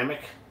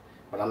ceramic,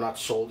 but I'm not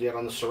sold yet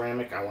on the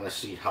ceramic. I want to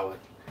see how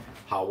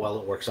well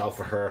it works out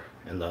for her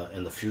in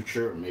the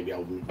future. Maybe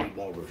I'll read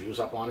more reviews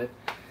up on it.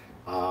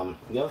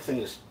 The other thing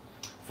is,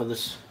 for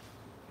this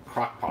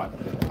crock pot,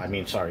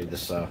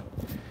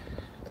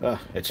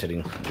 it's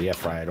hitting the air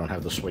fryer. I don't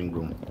have the swing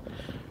room.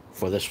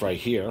 For this right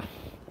here,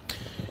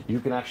 you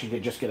can actually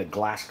just get a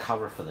glass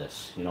cover for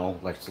this, you know,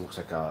 like it looks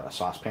like a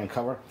saucepan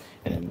cover,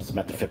 and it's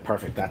meant to fit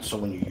perfect. That's so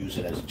when you use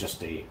it as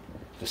just to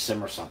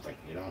simmer something,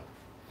 you know.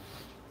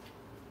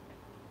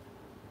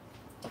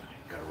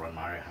 Gotta run,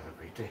 Mario. Have a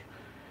great day.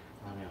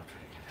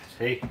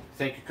 Hey,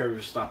 thank you, Kirby,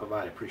 for stopping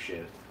by. I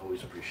appreciate it.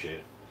 Always appreciate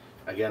it.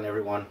 Again,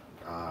 everyone,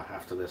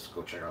 after this,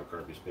 go check out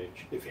Kirby's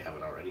page if you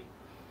haven't already.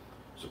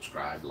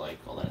 Subscribe, like,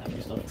 all that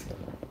happy stuff.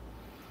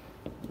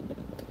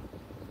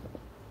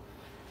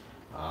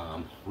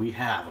 We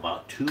have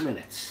about 2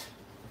 minutes,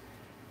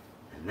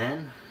 and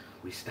then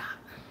we stop.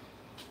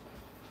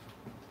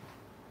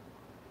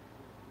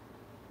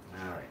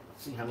 Alright,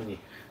 let's see how many.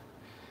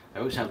 I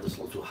always have this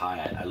a little too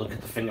high. I look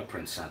at the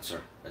fingerprint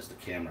sensor as the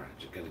camera.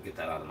 Just gotta get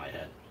that out of my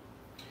head.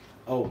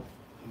 Oh,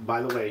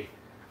 by the way,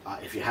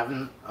 if you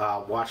haven't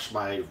watched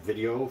my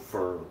video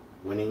for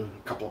winning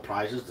a couple of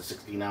prizes, the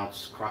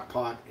 16-ounce crock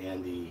pot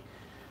and the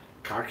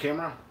car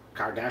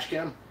dash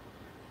cam,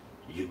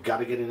 you got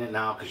to get in it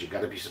now, because you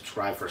got to be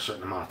subscribed for a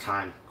certain amount of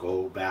time.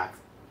 Go back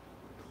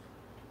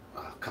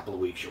a couple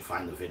of weeks, you'll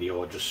find the video,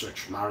 or just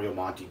search Mario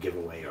Monti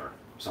giveaway or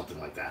something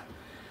like that.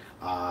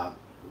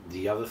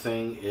 The other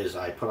thing is,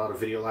 I put out a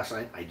video last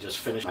night. I just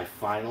finished my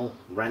final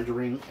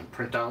rendering and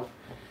printout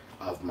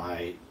of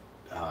my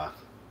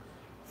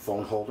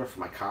phone holder for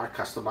my car,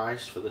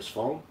 customized for this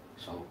phone.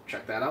 So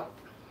check that out.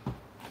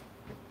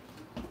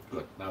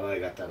 Good, now that I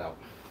got that out.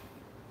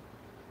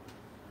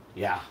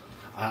 Yeah.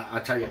 I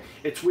tell you,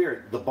 it's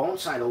weird. The bone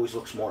side always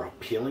looks more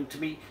appealing to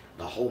me.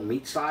 The whole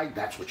meat side,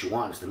 that's what you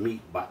want, is the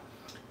meat. But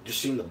just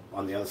seeing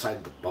on the other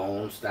side, the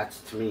bones, that's,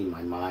 to me,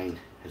 my mind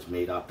has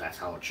made up. That's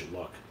how it should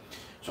look.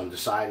 So I'm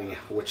deciding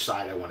which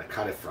side I want to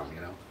cut it from,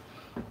 you know.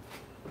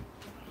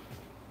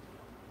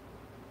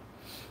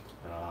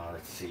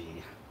 Let's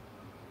see.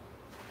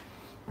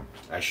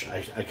 I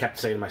kept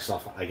saying to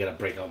myself, I got to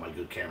break out my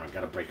good camera. I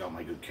got to break out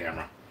my good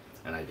camera.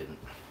 And I didn't.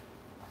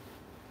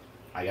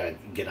 I got to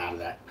get out of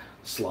that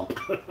slump.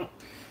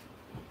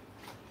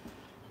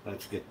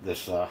 Let's get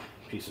this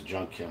piece of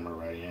junk camera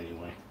ready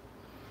anyway.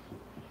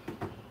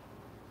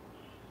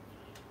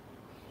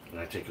 And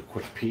I take a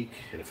quick peek,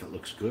 and if it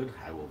looks good,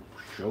 I will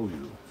show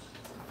you.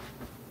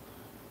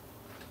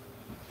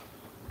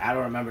 I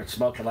don't remember it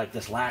smoking like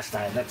this last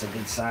time. That's a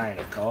good sign.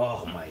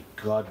 Oh my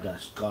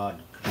goodness,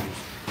 God.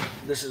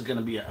 This is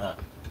gonna be a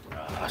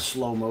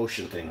slow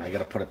motion thing. I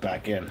gotta put it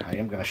back in. I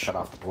am gonna shut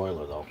off the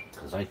boiler though,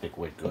 because I think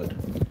we're good.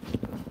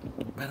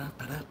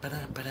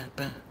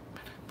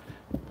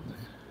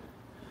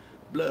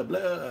 Blah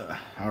blah.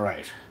 All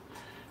right.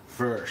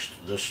 First,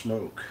 the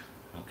smoke.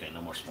 Okay,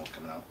 no more smoke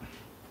coming out.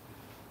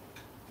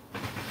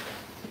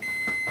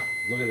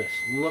 Look at this.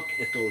 Look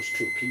at those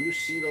two. Can you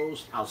see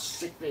those? How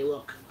sick they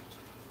look?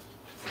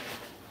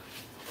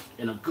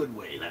 In a good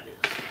way, that is.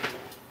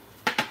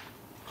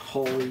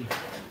 Holy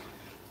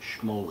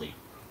schmoly.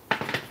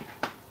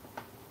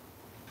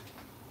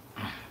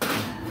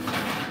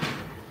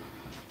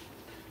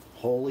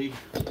 Holy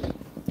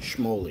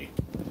schmoly.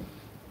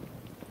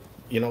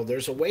 You know,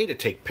 there's a way to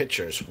take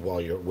pictures while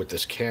you're with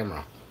this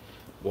camera,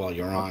 while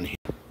you're on here.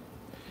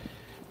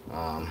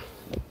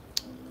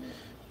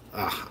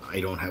 I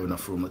don't have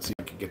enough room. Let's see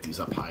if I can get these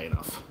up high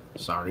enough.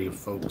 Sorry,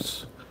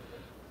 folks.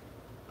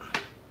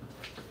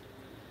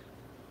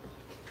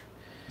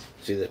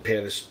 See, the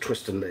pan is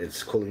twisting.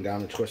 It's cooling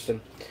down and twisting.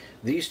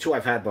 These two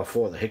I've had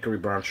before, the hickory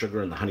brown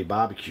sugar and the honey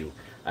barbecue.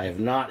 I have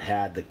not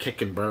had the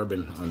kickin'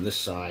 bourbon on this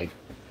side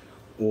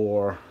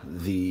or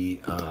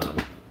the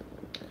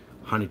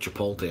honey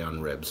chipotle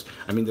on ribs.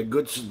 I mean, the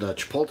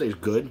chipotle is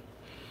good,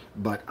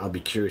 but I'll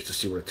be curious to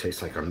see what it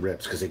tastes like on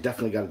ribs, because they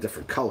definitely got a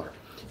different color.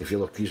 If you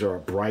look, these are a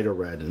brighter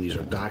red and these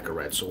are darker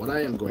red. So what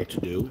I am going to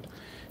do,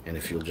 and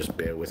if you'll just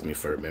bear with me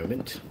for a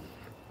moment,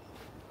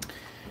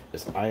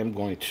 is I am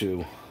going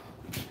to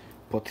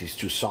put these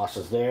two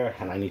sauces there,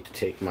 and I need to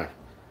take my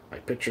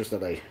pictures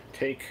that I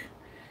take.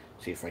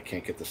 See if I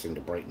can't get this thing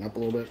to brighten up a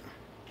little bit.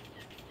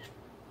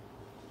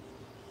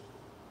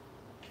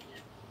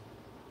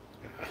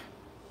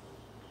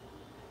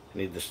 I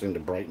need this thing to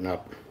brighten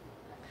up.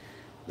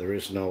 There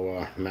is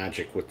no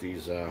magic with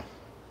these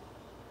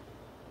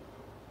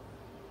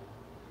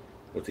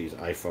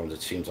iPhones.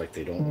 It seems like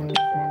they don't want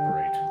to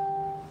cooperate.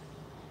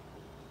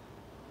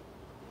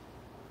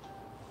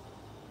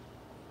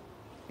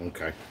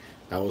 Okay,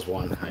 that was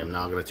one. I am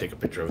now going to take a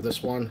picture of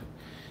this one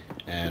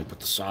and put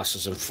the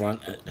sauces in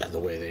front the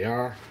way they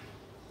are.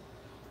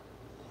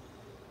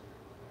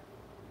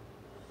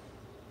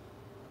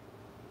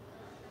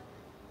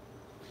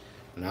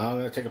 Now I'm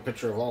going to take a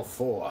picture of all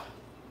four.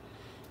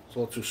 It's a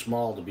little too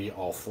small to be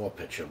all four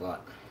picture,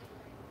 but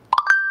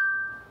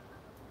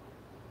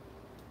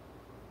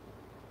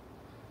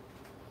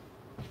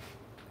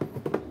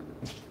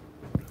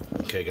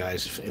okay,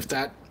 guys,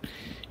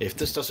 if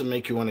this doesn't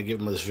make you want to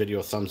give this video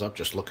a thumbs up,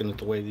 just looking at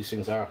the way these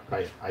things are,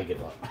 I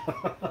give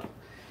up.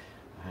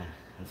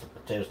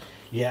 Potatoes.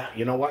 Yeah,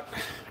 you know what?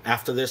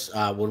 After this,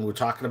 when we're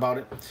talking about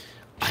it,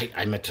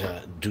 I meant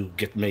to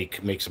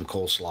make some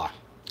coleslaw,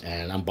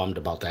 and I'm bummed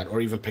about that.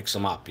 Or even pick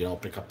some up. You know,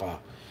 pick up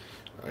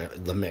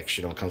the mix.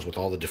 You know, it comes with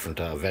all the different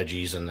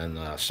veggies, and then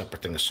a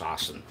separate thing of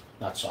sauce, and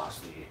not sauce,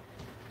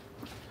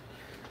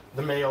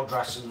 the mayo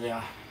dressing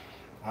there.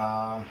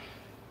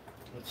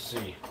 Let's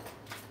see.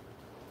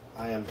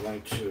 I am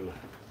going to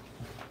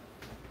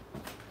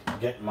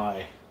get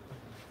my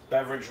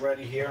beverage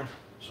ready here,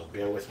 so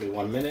bear with me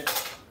 1 minute.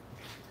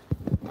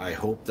 I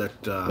hope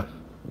that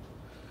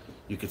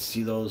you can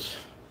see those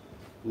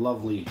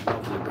lovely,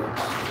 lovely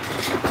birds.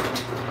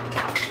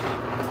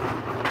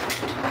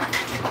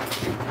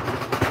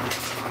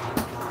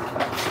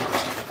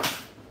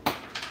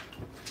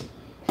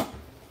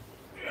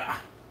 Yeah.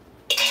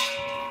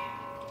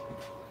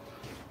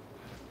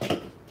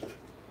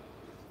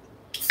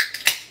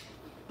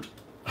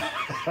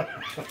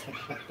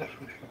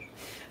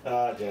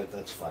 Yeah,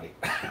 that's funny.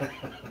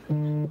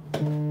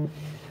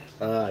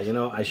 You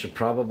know, I should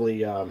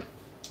probably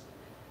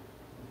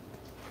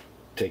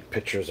take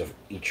pictures of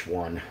each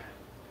one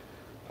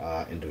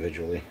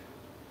individually.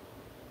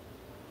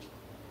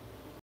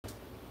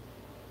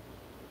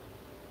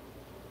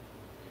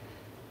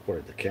 Or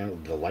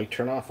did the light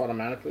turn off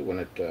automatically when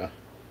it? Oh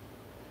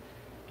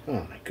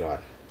my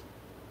God.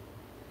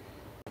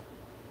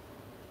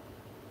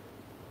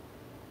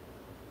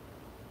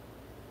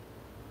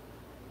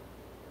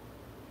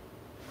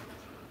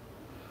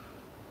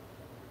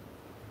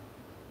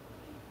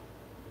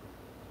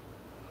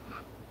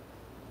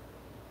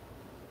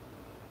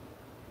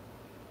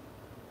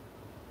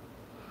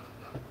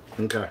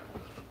 Okay,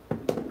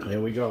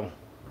 here we go.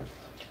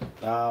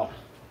 Now,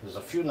 there's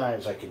a few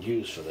knives I could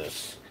use for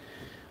this.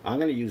 I'm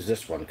going to use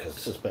this one because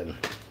this has been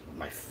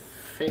my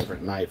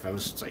favorite knife ever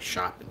since I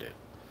sharpened it.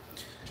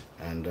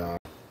 And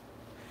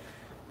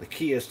the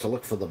key is to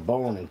look for the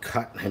bone and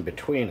cut in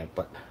between it,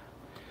 but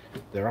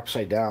they're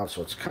upside down,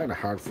 so it's kind of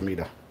hard for me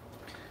to...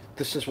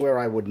 This is where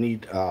I would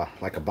need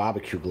like a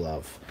barbecue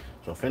glove.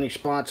 So if any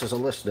sponsors are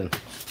listening,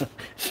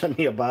 send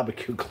me a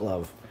barbecue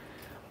glove.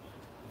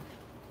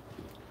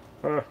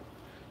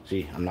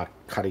 See, I'm not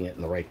cutting it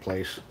in the right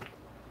place.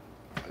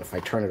 If I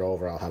turn it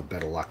over, I'll have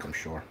better luck, I'm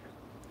sure.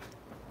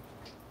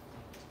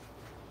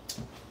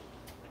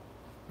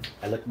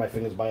 I licked my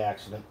fingers by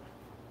accident.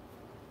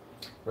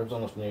 Ribs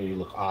on this near you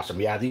look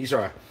awesome. Yeah, these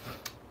are...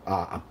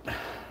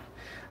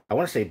 I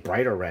want to say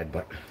brighter red,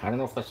 but I don't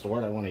know if that's the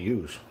word I want to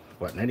use.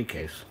 But in any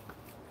case.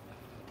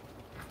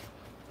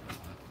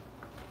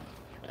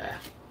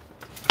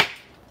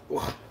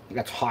 Oh,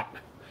 that's hot.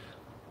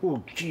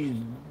 Oh,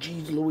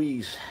 geez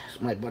Louise,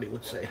 as my buddy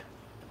would say.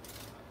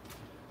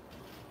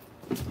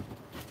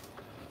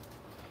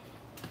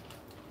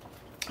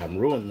 I'm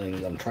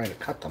ruining them trying to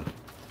cut them.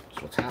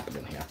 That's what's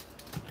happening here.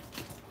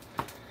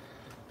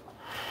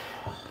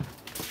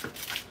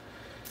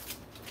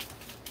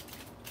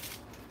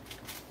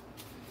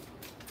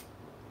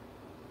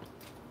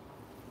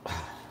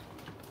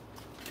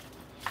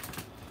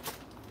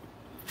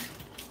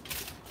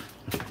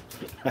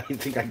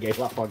 I think I gave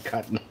up on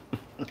cutting.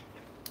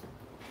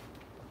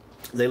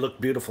 They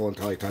look beautiful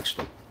until I touched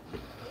them.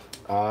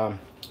 I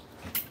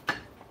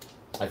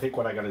think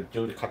what I gotta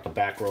do to cut the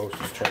back rows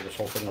is turn this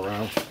whole thing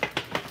around.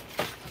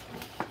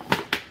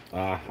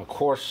 Of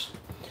course,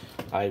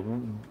 I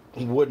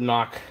would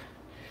knock.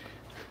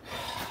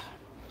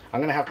 I'm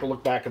gonna have to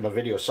look back in the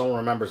video. Someone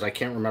remembers, I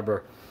can't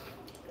remember,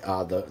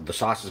 the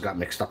sauces got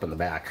mixed up in the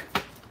back.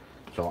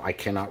 So I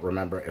cannot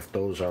remember if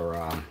those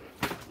are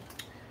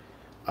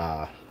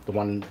the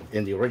one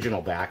in the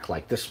original back,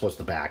 like this was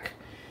the back.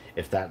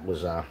 If that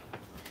was the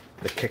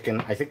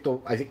kicking, I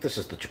think this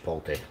is the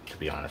chipotle, to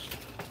be honest.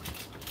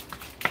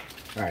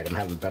 All right, I'm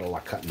having better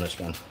luck cutting this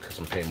one because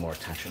I'm paying more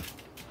attention.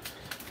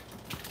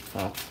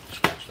 Oh,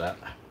 scratch that.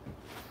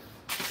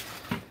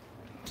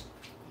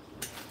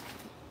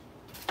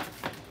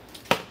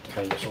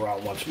 Turn this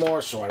around once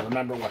more so I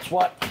remember what's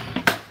what.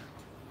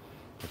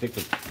 I think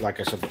that,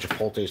 like I said, the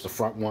chipotle is the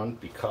front one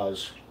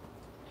because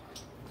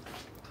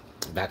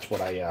that's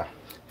what I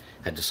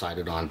had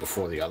decided on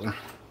before the other.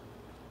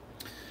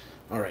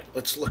 All right,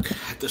 let's look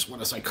at this one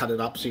as I cut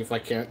it up, see if I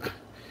can't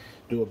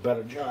do a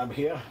better job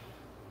here.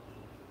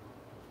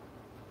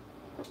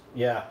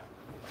 Yeah,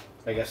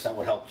 I guess that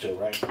would help too,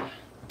 right?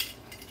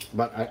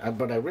 But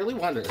I really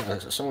wanted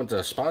someone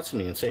to sponsor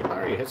me and say,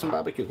 Mario, hit some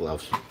barbecue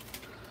gloves.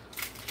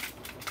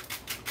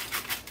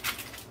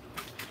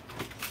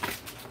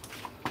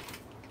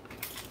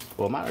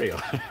 Well, Mario,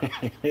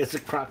 it's a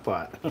crock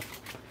pot.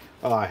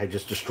 Oh, I had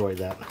just destroyed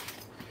that.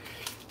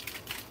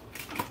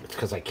 It's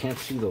because I can't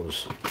see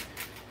those.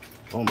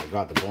 Oh my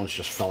God, the bones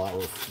just fell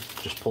out,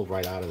 just pulled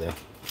right out of there.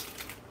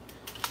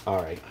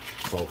 All right,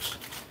 folks.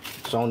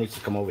 Someone needs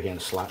to come over here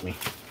and slap me.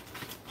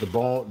 The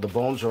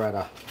bones are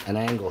at an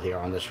angle here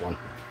on this one.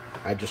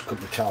 I just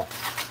couldn't tell.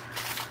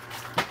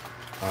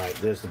 All right,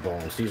 there's the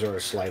bones. These are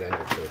a slight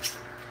angle too.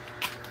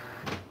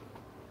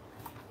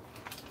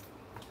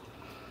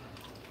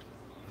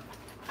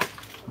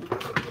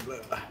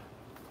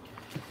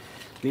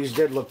 These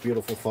did look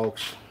beautiful,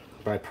 folks,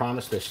 but I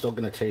promise they're still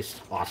going to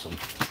taste awesome.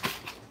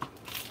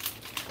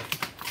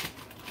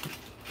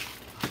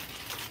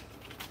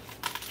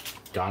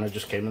 Donna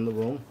just came in the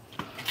room.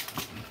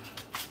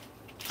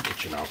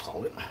 Kitchen, I'll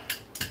call it.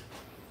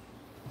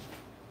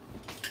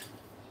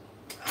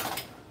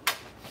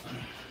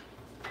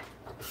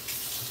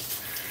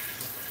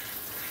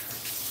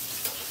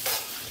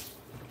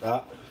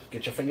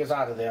 Get your fingers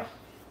out of there.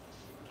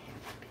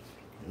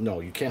 No,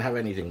 you can't have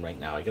anything right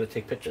now. I gotta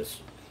take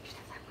pictures.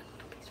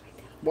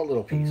 What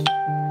little piece?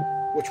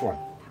 Which one?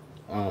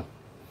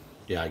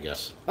 Yeah, I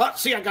guess. Ah,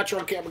 see, I got you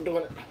on camera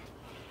doing it.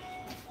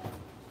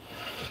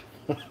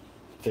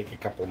 Take a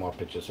couple more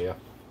pictures here.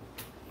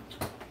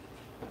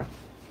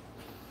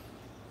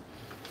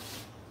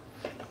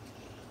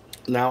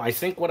 Now, I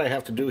think what I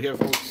have to do here,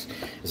 folks,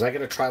 is I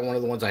gotta try one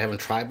of the ones I haven't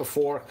tried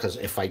before, because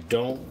if I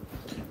don't,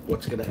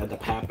 what's gonna end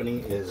up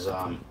happening is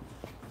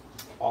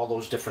all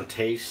those different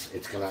tastes,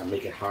 it's gonna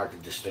make it hard to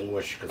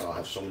distinguish because I'll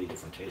have so many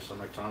different tastes on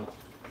my tongue.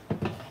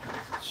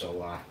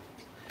 So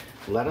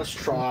let us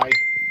try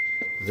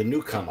the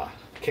newcomer,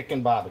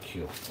 Kickin'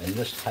 Barbecue, and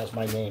this has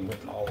my name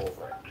written all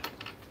over it.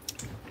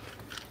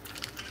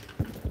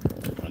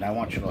 And I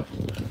want you to,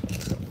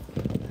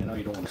 I know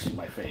you don't want to see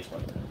my face,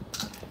 but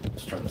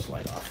let's turn this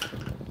light off.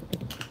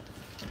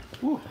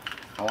 Whew.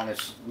 I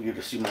want you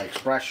to see my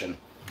expression,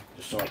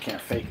 just so I can't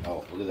fake.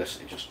 Oh, look at this,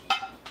 it just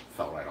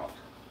fell right off.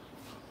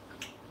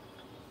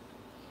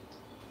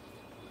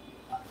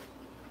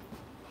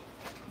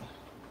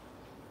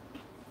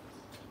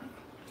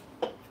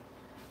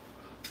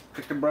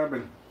 Kickin'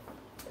 bourbon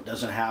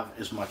doesn't have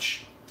as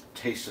much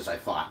taste as I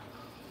thought.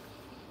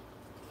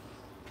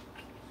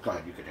 Go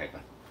ahead, you can take it.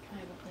 Can I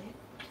have a plate?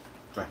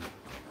 Go ahead.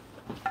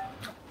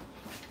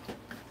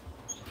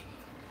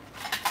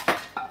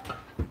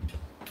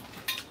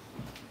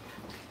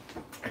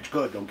 It's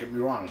good, don't get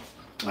me wrong.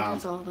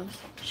 That's all of us.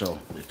 So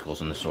it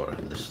goes in this order.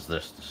 This is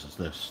this, this is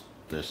this,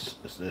 this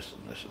is this,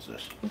 and this is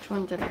this. Which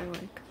one did I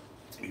like?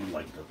 You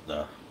like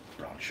the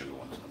brown sugar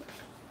ones in the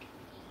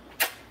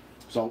back.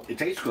 So it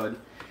tastes good,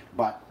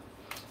 but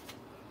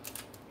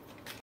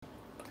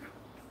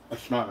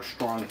it's not a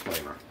strong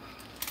flavor.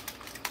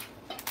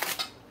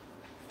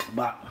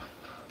 But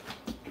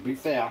to be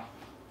fair,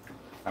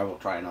 I will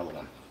try another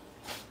one.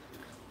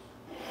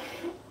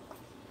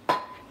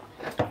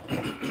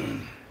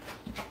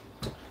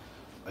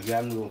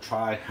 Again, we will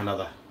try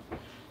another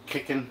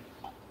Kickin'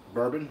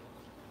 Bourbon.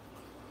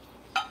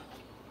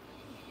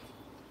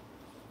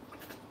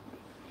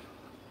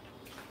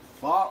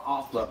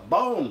 off the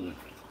bone.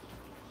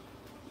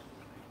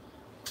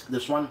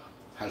 This one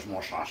has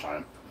more sauce on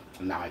it,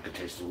 and now I can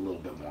taste it a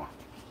little bit more.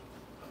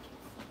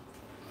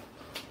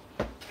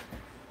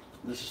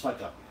 This is like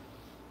a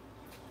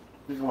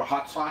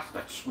hot sauce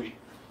that's sweet.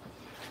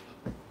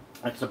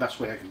 That's the best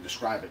way I can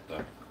describe it,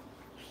 though.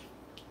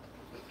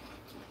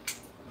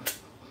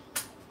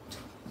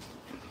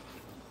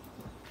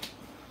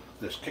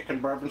 This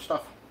kickin' bourbon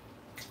stuff,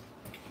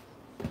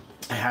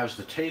 it has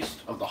the taste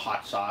of the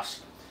hot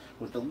sauce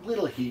with a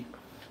little heat,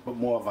 but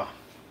more of a.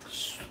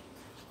 It's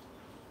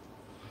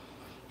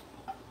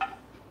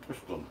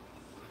good.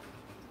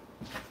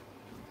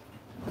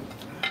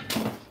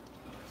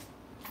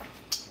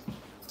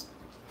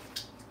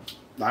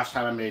 Last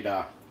time I made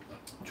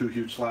 2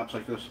 huge slabs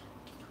like this,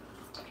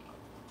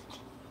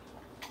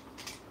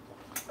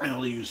 I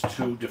only used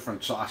 2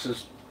 different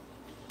sauces,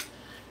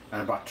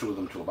 and I brought 2 of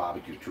them to a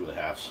barbecue, 2 of the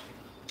halves.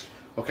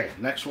 Okay,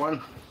 next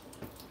one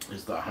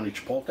is the honey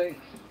chipotle,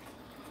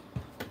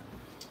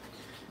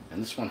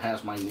 and this one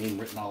has my name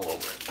written all over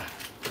it.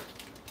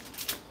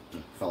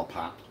 Fell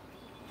apart.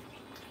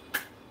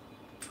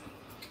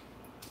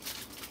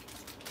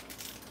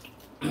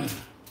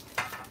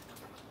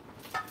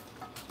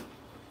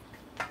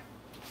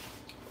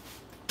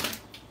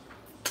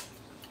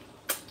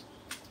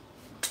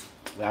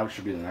 That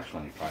should be the next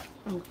one you try.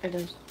 Oh, it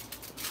is.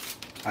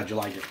 How'd you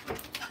like it?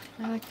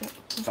 I like it.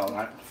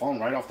 Falling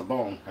right off the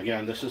bone.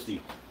 Again, this is the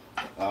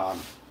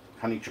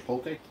honey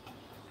chipotle.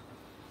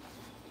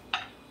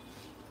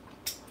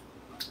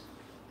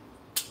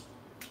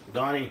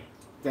 Donnie,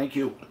 thank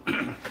you.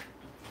 I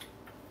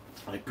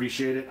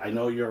appreciate it. I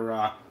know you're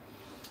at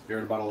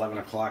about 11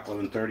 o'clock,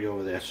 11:30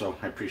 over there, so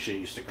I appreciate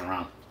you sticking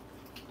around.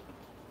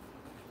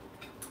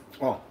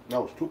 Oh,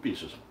 that was 2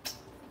 pieces.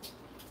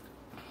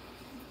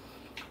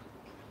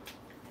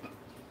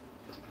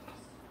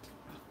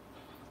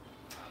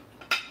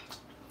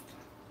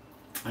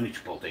 Honey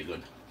chipotle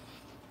good.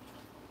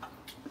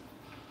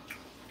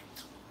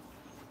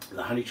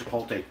 The honey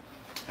chipotle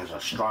has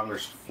a stronger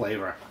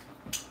flavor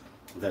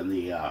than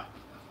the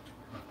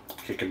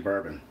kickin'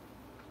 bourbon.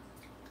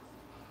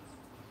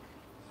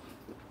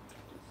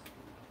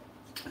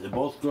 They're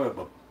both good,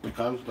 but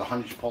because the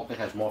honey chipotle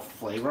has more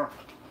flavor,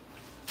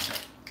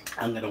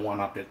 I'm gonna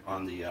one-up it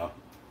on the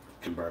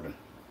kickin' bourbon.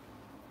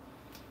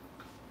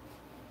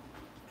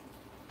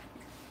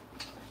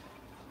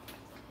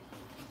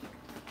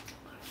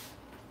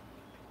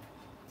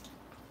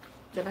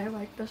 Did I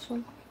like this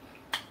one?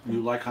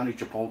 You like honey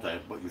chipotle,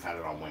 but you've had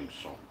it on wings,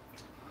 so.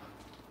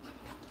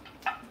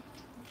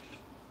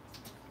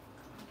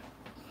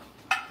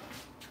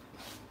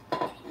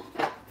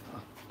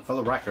 For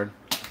the record,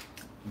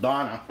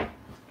 Donna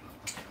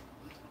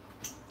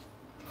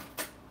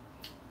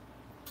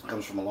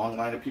comes from a long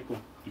line of people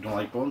who don't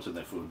like bones in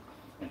their food,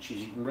 and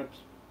she's eating ribs.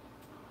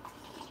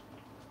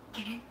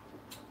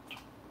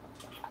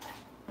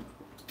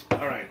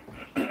 All right.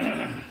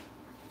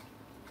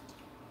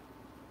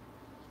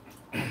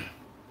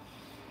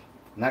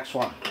 Next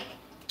one.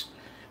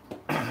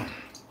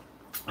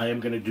 I am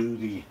going to do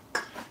the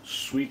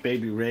Sweet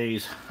Baby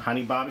Ray's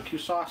honey barbecue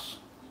sauce.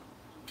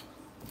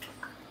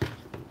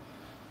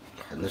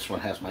 And this one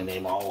has my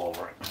name all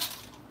over it.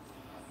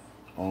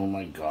 Oh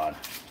my God.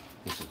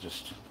 This is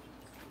just...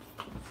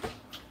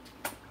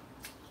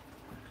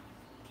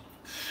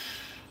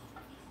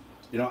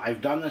 You know,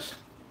 I've done this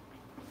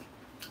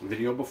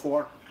video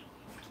before.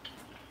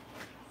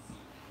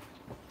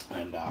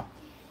 And,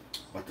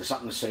 but there's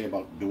something to say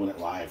about doing it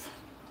live.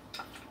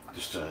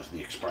 Just the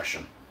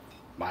expression.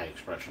 My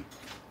expression.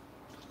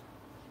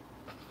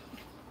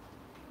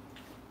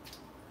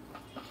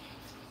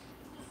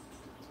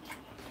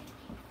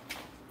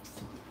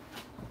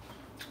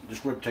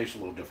 This rib tastes a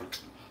little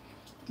different.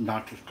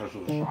 Not just because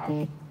of the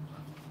slab.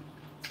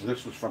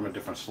 This was from a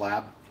different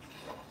slab.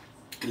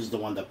 This is the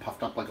one that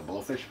puffed up like a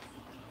blowfish.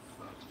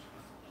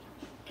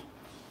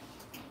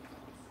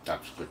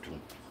 That's good too.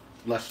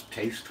 Less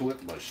taste to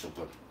it, but it's still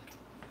good.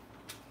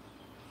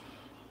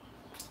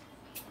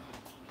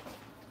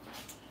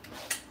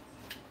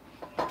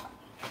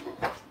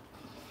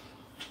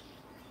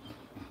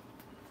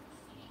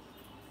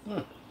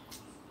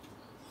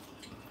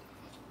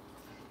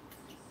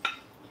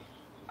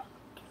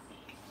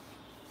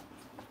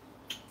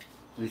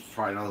 Let's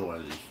try another one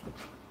of these.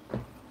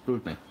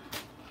 Excuse me.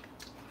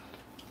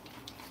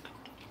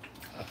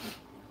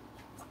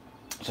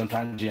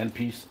 Sometimes the end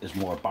piece is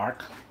more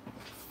bark.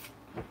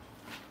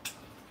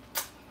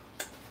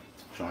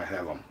 So I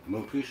have a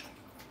middle piece.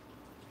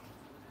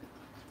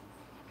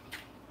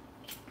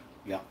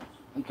 Yeah,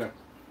 okay.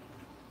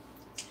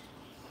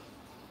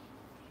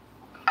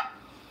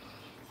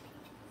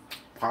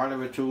 Part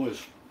of it too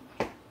is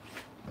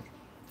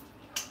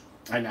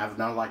I have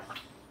now like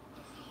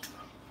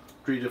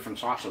 3 different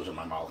sauces in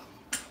my mouth,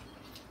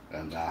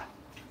 and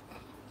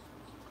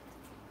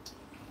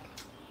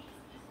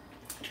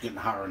it's getting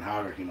harder and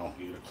harder. You know,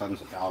 you gotta cleanse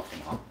the palate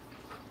somehow.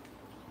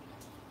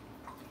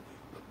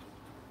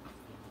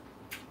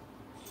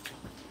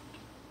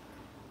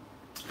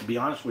 To be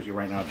honest with you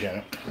right now,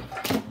 Janet,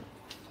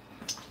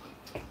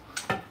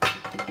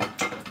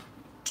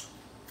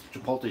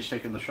 chipotle is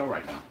taking the show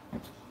right now.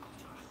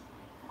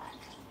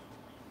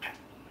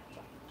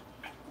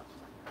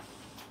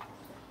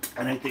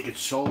 And I think it's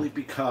solely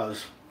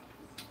because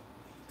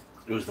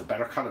it was the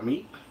better cut of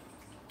meat.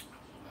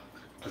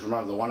 Because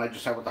remember, the one I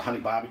just had with the honey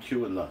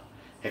barbecue and the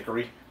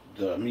hickory,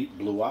 the meat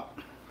blew up.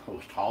 It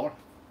was taller.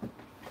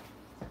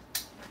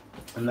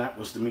 And that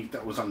was the meat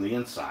that was on the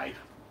inside.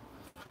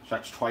 So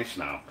that's twice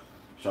now.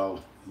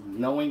 So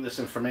knowing this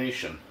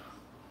information,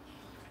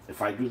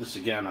 if I do this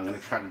again, I'm going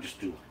to try to just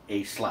do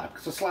a slab.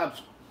 Because the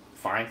slab's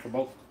fine for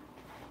both.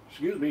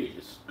 Excuse me,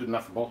 it's good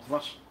enough for both of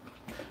us.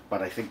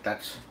 But I think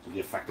that's the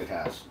effect it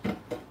has.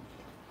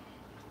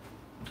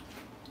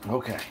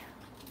 Okay.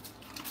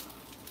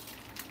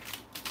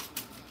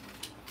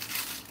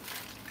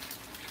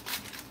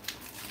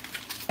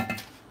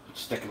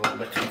 Stick it a little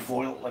bit to the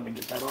foil. Let me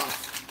get that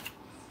off.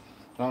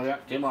 Oh yeah,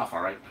 came off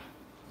all right.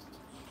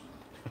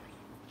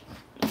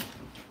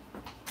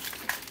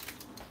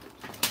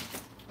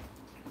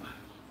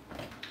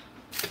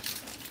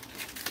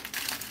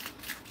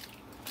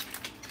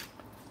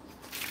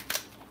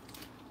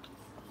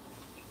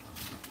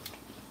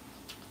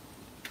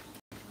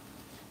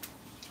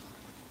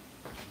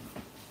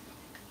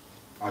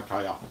 I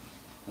tell you,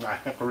 that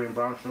hickory and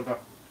brown sugar,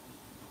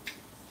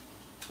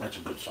 that's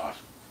a good sauce.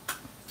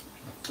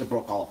 It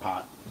broke all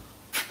apart.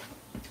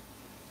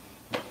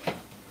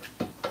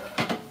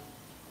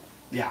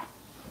 Yeah,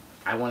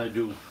 I want to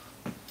do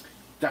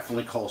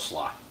definitely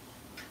coleslaw.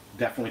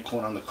 Definitely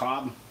corn on the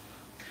cob.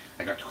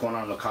 I got the corn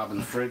on the cob in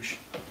the fridge,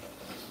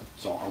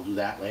 so I'll do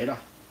that later.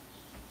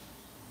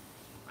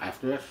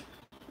 After this,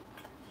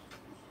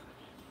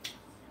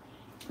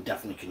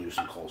 definitely can use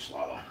some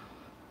coleslaw though.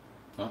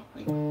 Oh,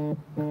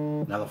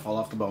 another fall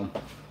off the bone.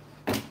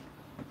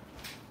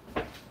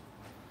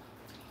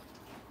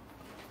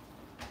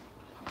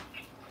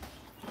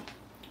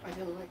 I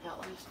didn't like that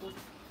last one.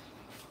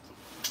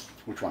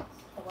 Which one?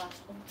 The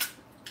last one.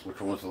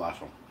 Which one was the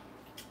last one?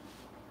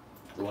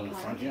 The one in the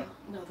front here?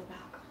 No, the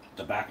back.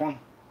 The back one?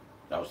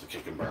 That was the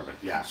chicken bourbon.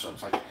 Yeah, so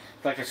it's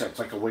like I said, it's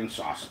like a wing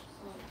sauce.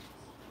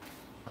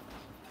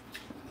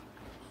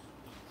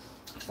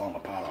 It's falling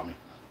apart on me.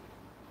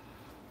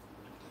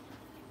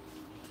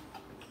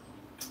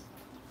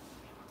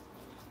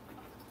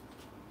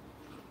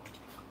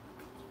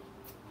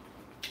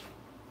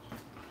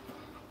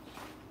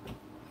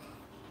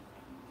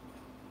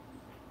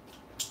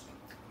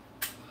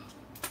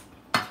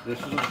 This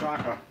is a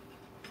shocker.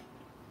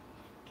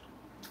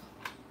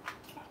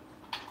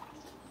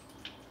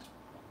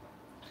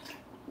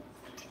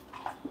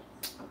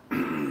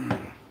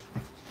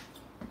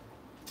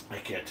 I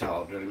can't tell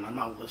how dirty my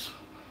mouth is.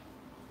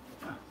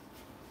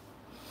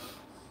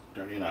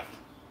 Dirty enough.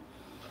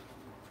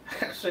 I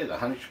gotta say, the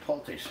honey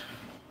chipotles,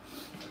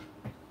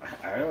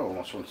 I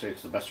almost want to say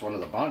it's the best one of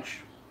the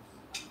bunch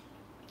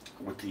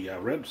with the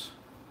ribs.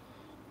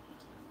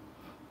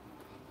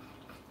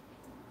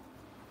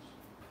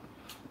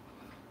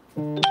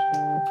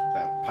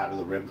 That part of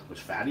the rib was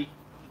fatty.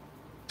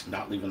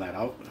 Not leaving that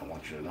out, I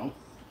want you to know.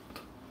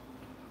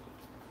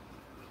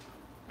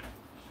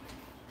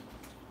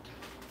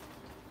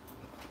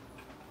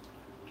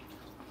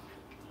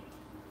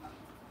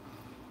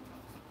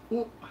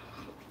 Ooh.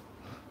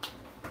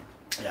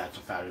 Yeah, it's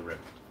a fatty rib.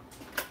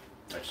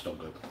 That's still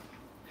good.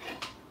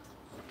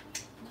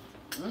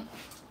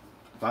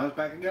 Thumbs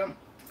back again.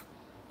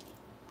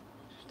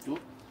 Ooh.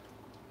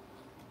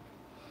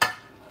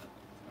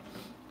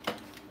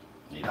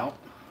 Need help?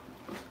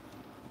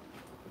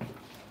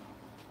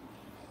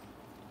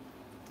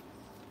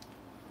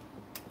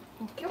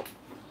 Thank you.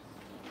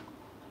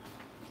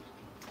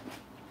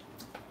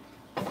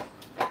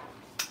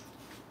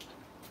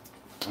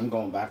 I'm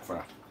going back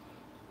for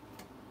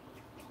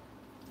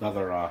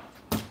another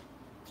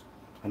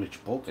honey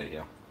chipotle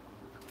here.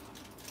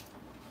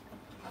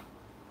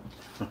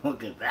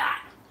 Look at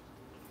that.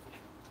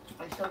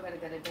 I still gotta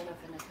get a dinner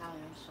for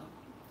Natalia, so.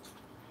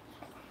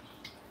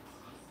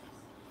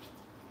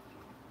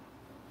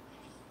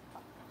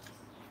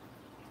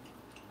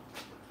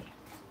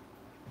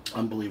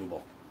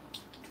 Unbelievable.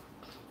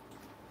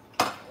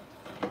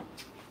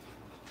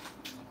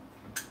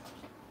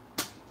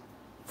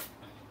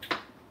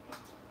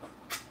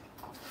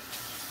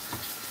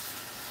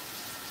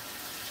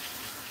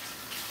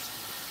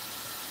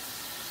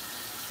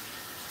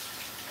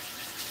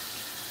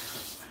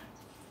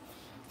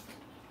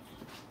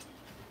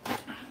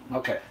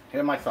 Okay,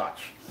 here are my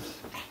thoughts.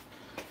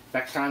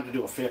 Next time to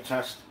do a fit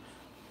test,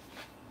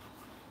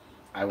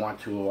 I want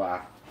to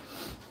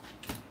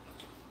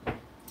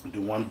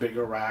do one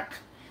bigger rack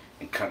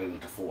and cut it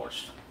into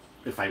fours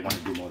if I want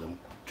to do more than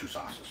 2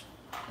 sauces.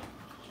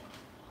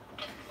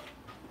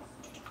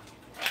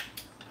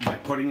 By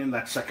putting in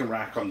that second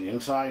rack on the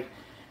inside,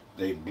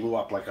 they blew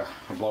up like a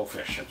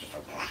blowfish.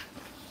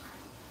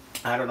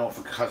 I don't know if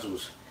because it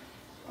was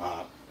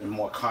in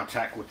more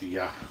contact with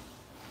the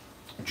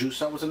juice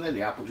that was in there,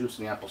 the apple juice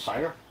and the apple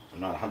cider. I'm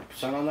not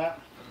 100% on that.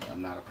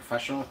 I'm not a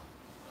professional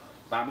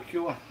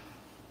barbecuer,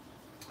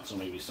 so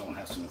maybe someone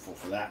has some info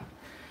for that.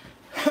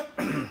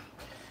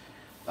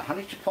 The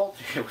honey chipotle,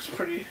 it was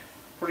pretty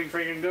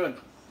freaking good.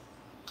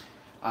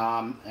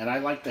 And I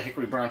liked the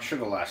hickory brown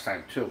sugar last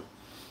time too.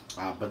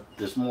 But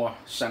there's more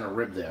center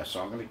rib there,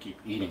 so I'm going to keep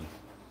eating,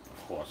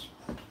 of course.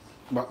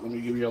 But let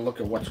me give you a look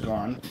at what's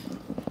gone.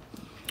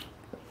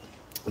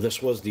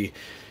 This was the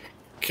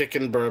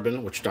Kickin'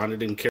 Bourbon, which Donna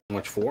didn't care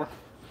much for.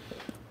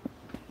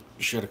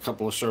 She had a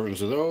couple of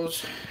servings of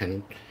those,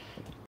 and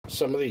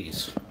some of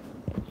these.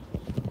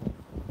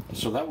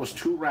 So that was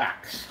 2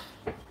 racks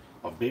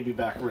of baby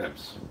back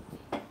ribs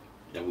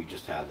that we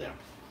just had there.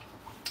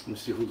 Let me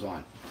see who's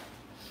on.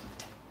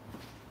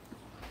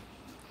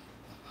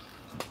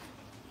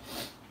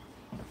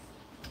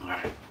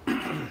 Alright.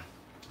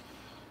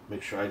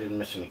 Make sure I didn't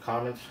miss any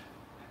comments.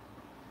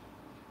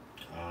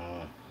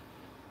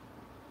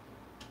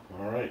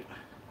 Alright.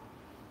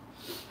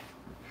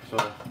 So,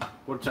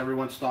 what's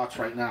everyone's thoughts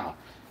right now?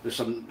 There's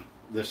some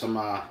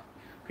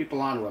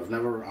people on who have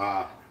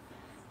never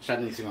said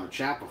anything on the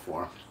chat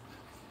before.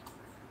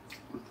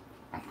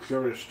 I'm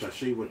curious to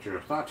see what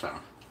your thoughts are.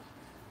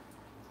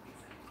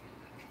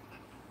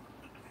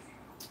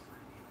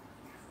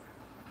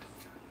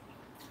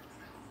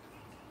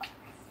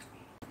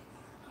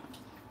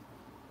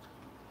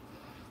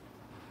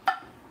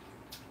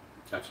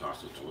 That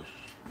sauce is delicious.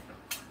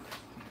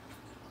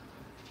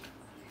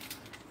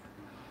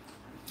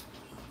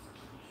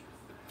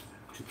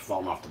 Keeps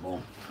falling off the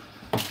bone.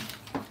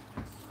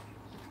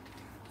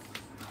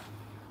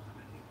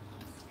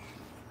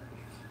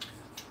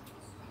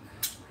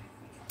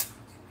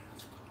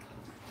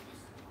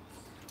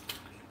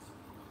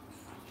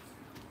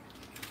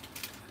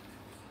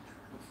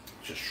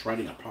 Just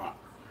shredding apart.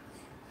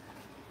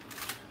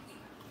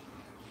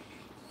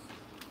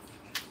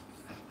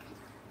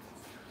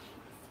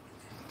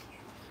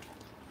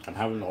 I'm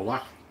having a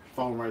lot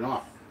falling right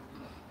off.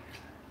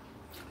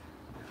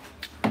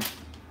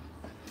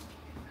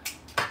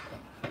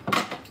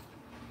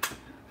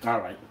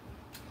 Alright.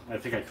 I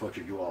think I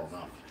tortured you all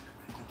enough.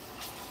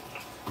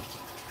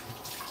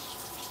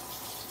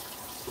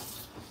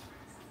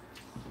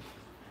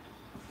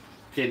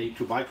 Can't eat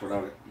 2 bites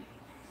without it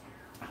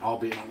all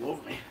being all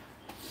over me.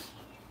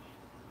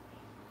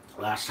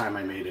 Last time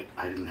I made it,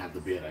 I didn't have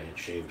the beard. I had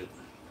shaved it.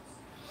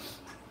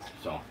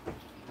 So,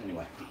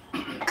 anyway.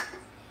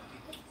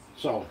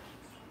 So,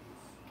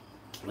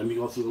 let me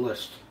go through the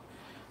list.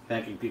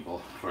 Thanking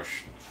people for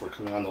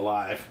coming on the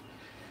live.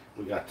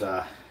 We got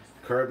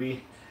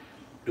Kirby,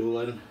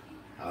 Doolin,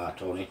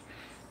 Tony,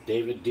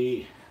 David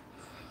D,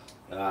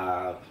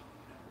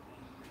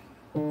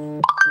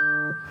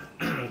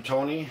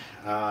 Tony,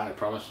 I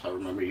promise I'll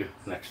remember you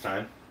next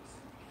time.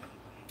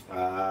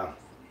 Who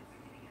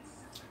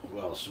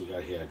else we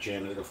got here?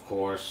 Janet, of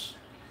course.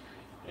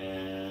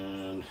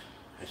 And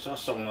I saw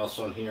someone else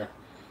on here,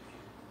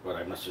 but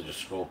I must have just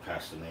scrolled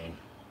past the name.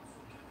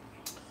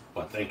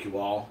 But thank you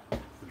all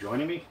for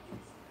joining me.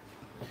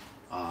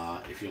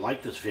 If you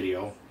like this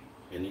video,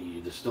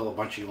 and there's still a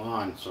bunch of you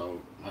on, so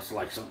must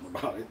like something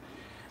about it,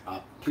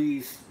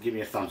 please give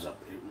me a thumbs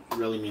up. It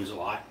really means a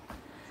lot.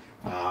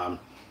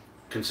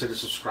 Consider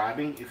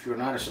subscribing if you're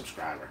not a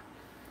subscriber.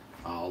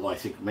 Although I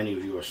think many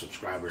of you are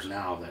subscribers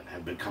now that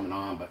have been coming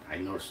on, but I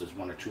notice there's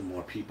 1 or 2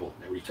 more people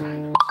every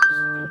time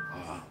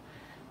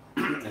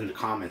in the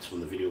comments when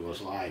the video goes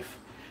live.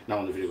 Not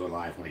when the video goes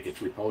live, when it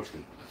gets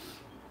reposted.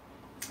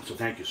 So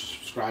thank you. So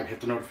subscribe,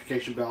 hit the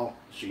notification bell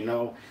so you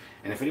know.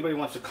 And if anybody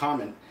wants to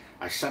comment,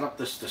 I set up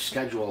the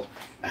schedule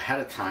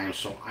ahead of time,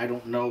 so I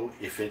don't know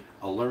if it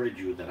alerted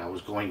you that I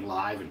was going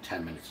live in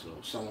 10 minutes. So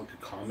if someone could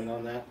comment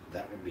on that,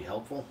 that would be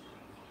helpful.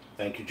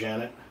 Thank you,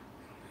 Janet.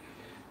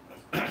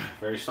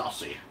 Very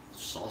saucy.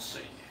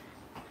 Saucy.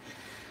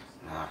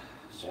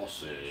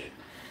 Saucy.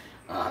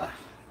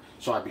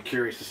 So I'd be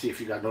curious to see if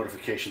you got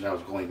notification that I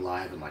was going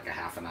live in like a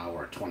half an hour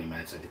or 20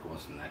 minutes. I think it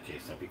was in that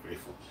case. I'd be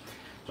grateful.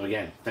 So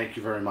again, thank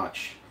you very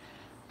much.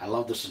 I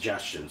love the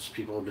suggestions.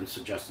 People have been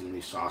suggesting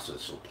these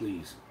sauces, so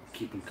please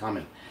keep them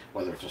coming.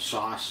 Whether it's a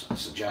sauce, a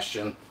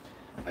suggestion.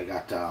 I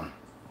got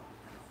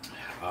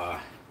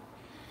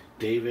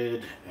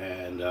David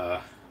and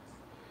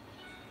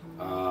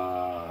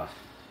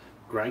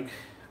Greg.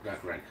 Not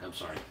Greg, I'm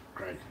sorry.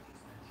 Greg.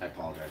 I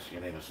apologize.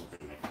 Your name is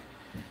slipping me.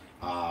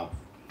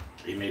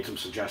 He made some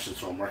suggestions,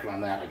 so I'm working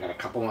on that. I got a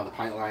couple on the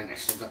pipeline. I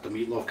still got the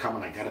meatloaf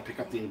coming. I got to pick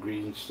up the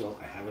ingredients still.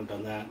 I haven't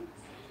done that.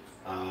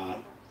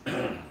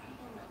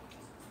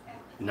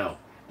 No.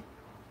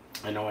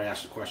 I know I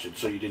asked a question,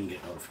 so you didn't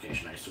get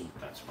notification. I assume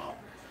that's about.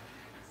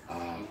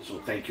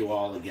 So thank you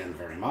all again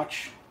very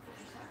much.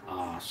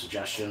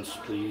 Suggestions,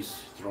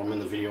 please throw them in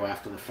the video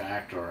after the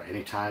fact or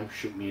anytime.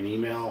 Shoot me an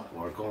email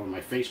or go on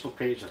my Facebook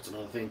page. That's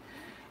another thing.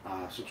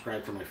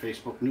 Subscribe to my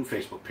new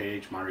Facebook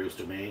page, Mario's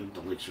Domain. The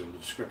links are in the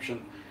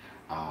description.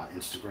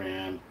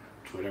 Instagram,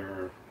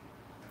 Twitter,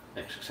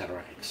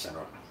 etc.,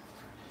 etc.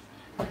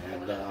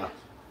 And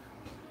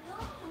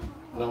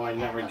no, I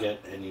never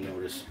get any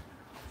notice.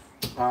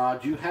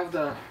 Do you have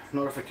the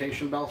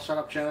notification bell set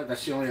up, Janet?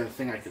 That's the only other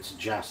thing I could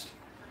suggest.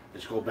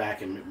 Is go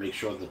back and make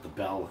sure that the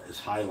bell is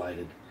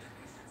highlighted.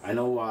 I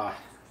know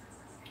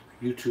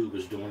YouTube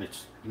is doing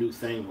its new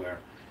thing where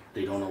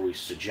they don't always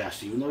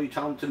suggest, even though you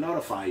tell them to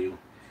notify you.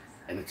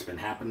 And it's been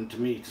happening to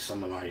me, to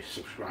some of my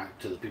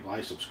to the people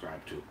I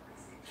subscribe to.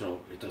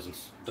 So it doesn't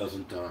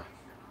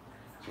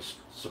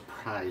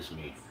surprise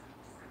me.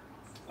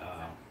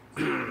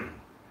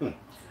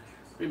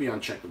 Maybe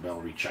uncheck the bell,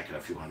 recheck it a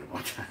few hundred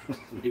more times.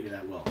 Maybe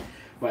that will.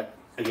 But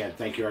again,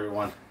 thank you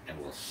everyone, and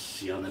we'll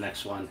see you on the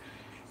next one.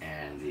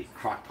 And the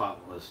crock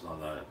pot was, or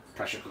the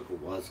pressure cooker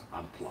was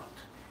unplugged.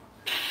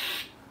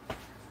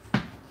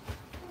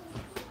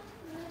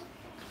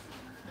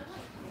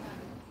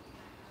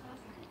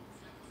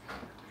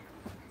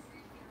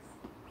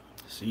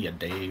 See ya,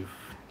 Dave.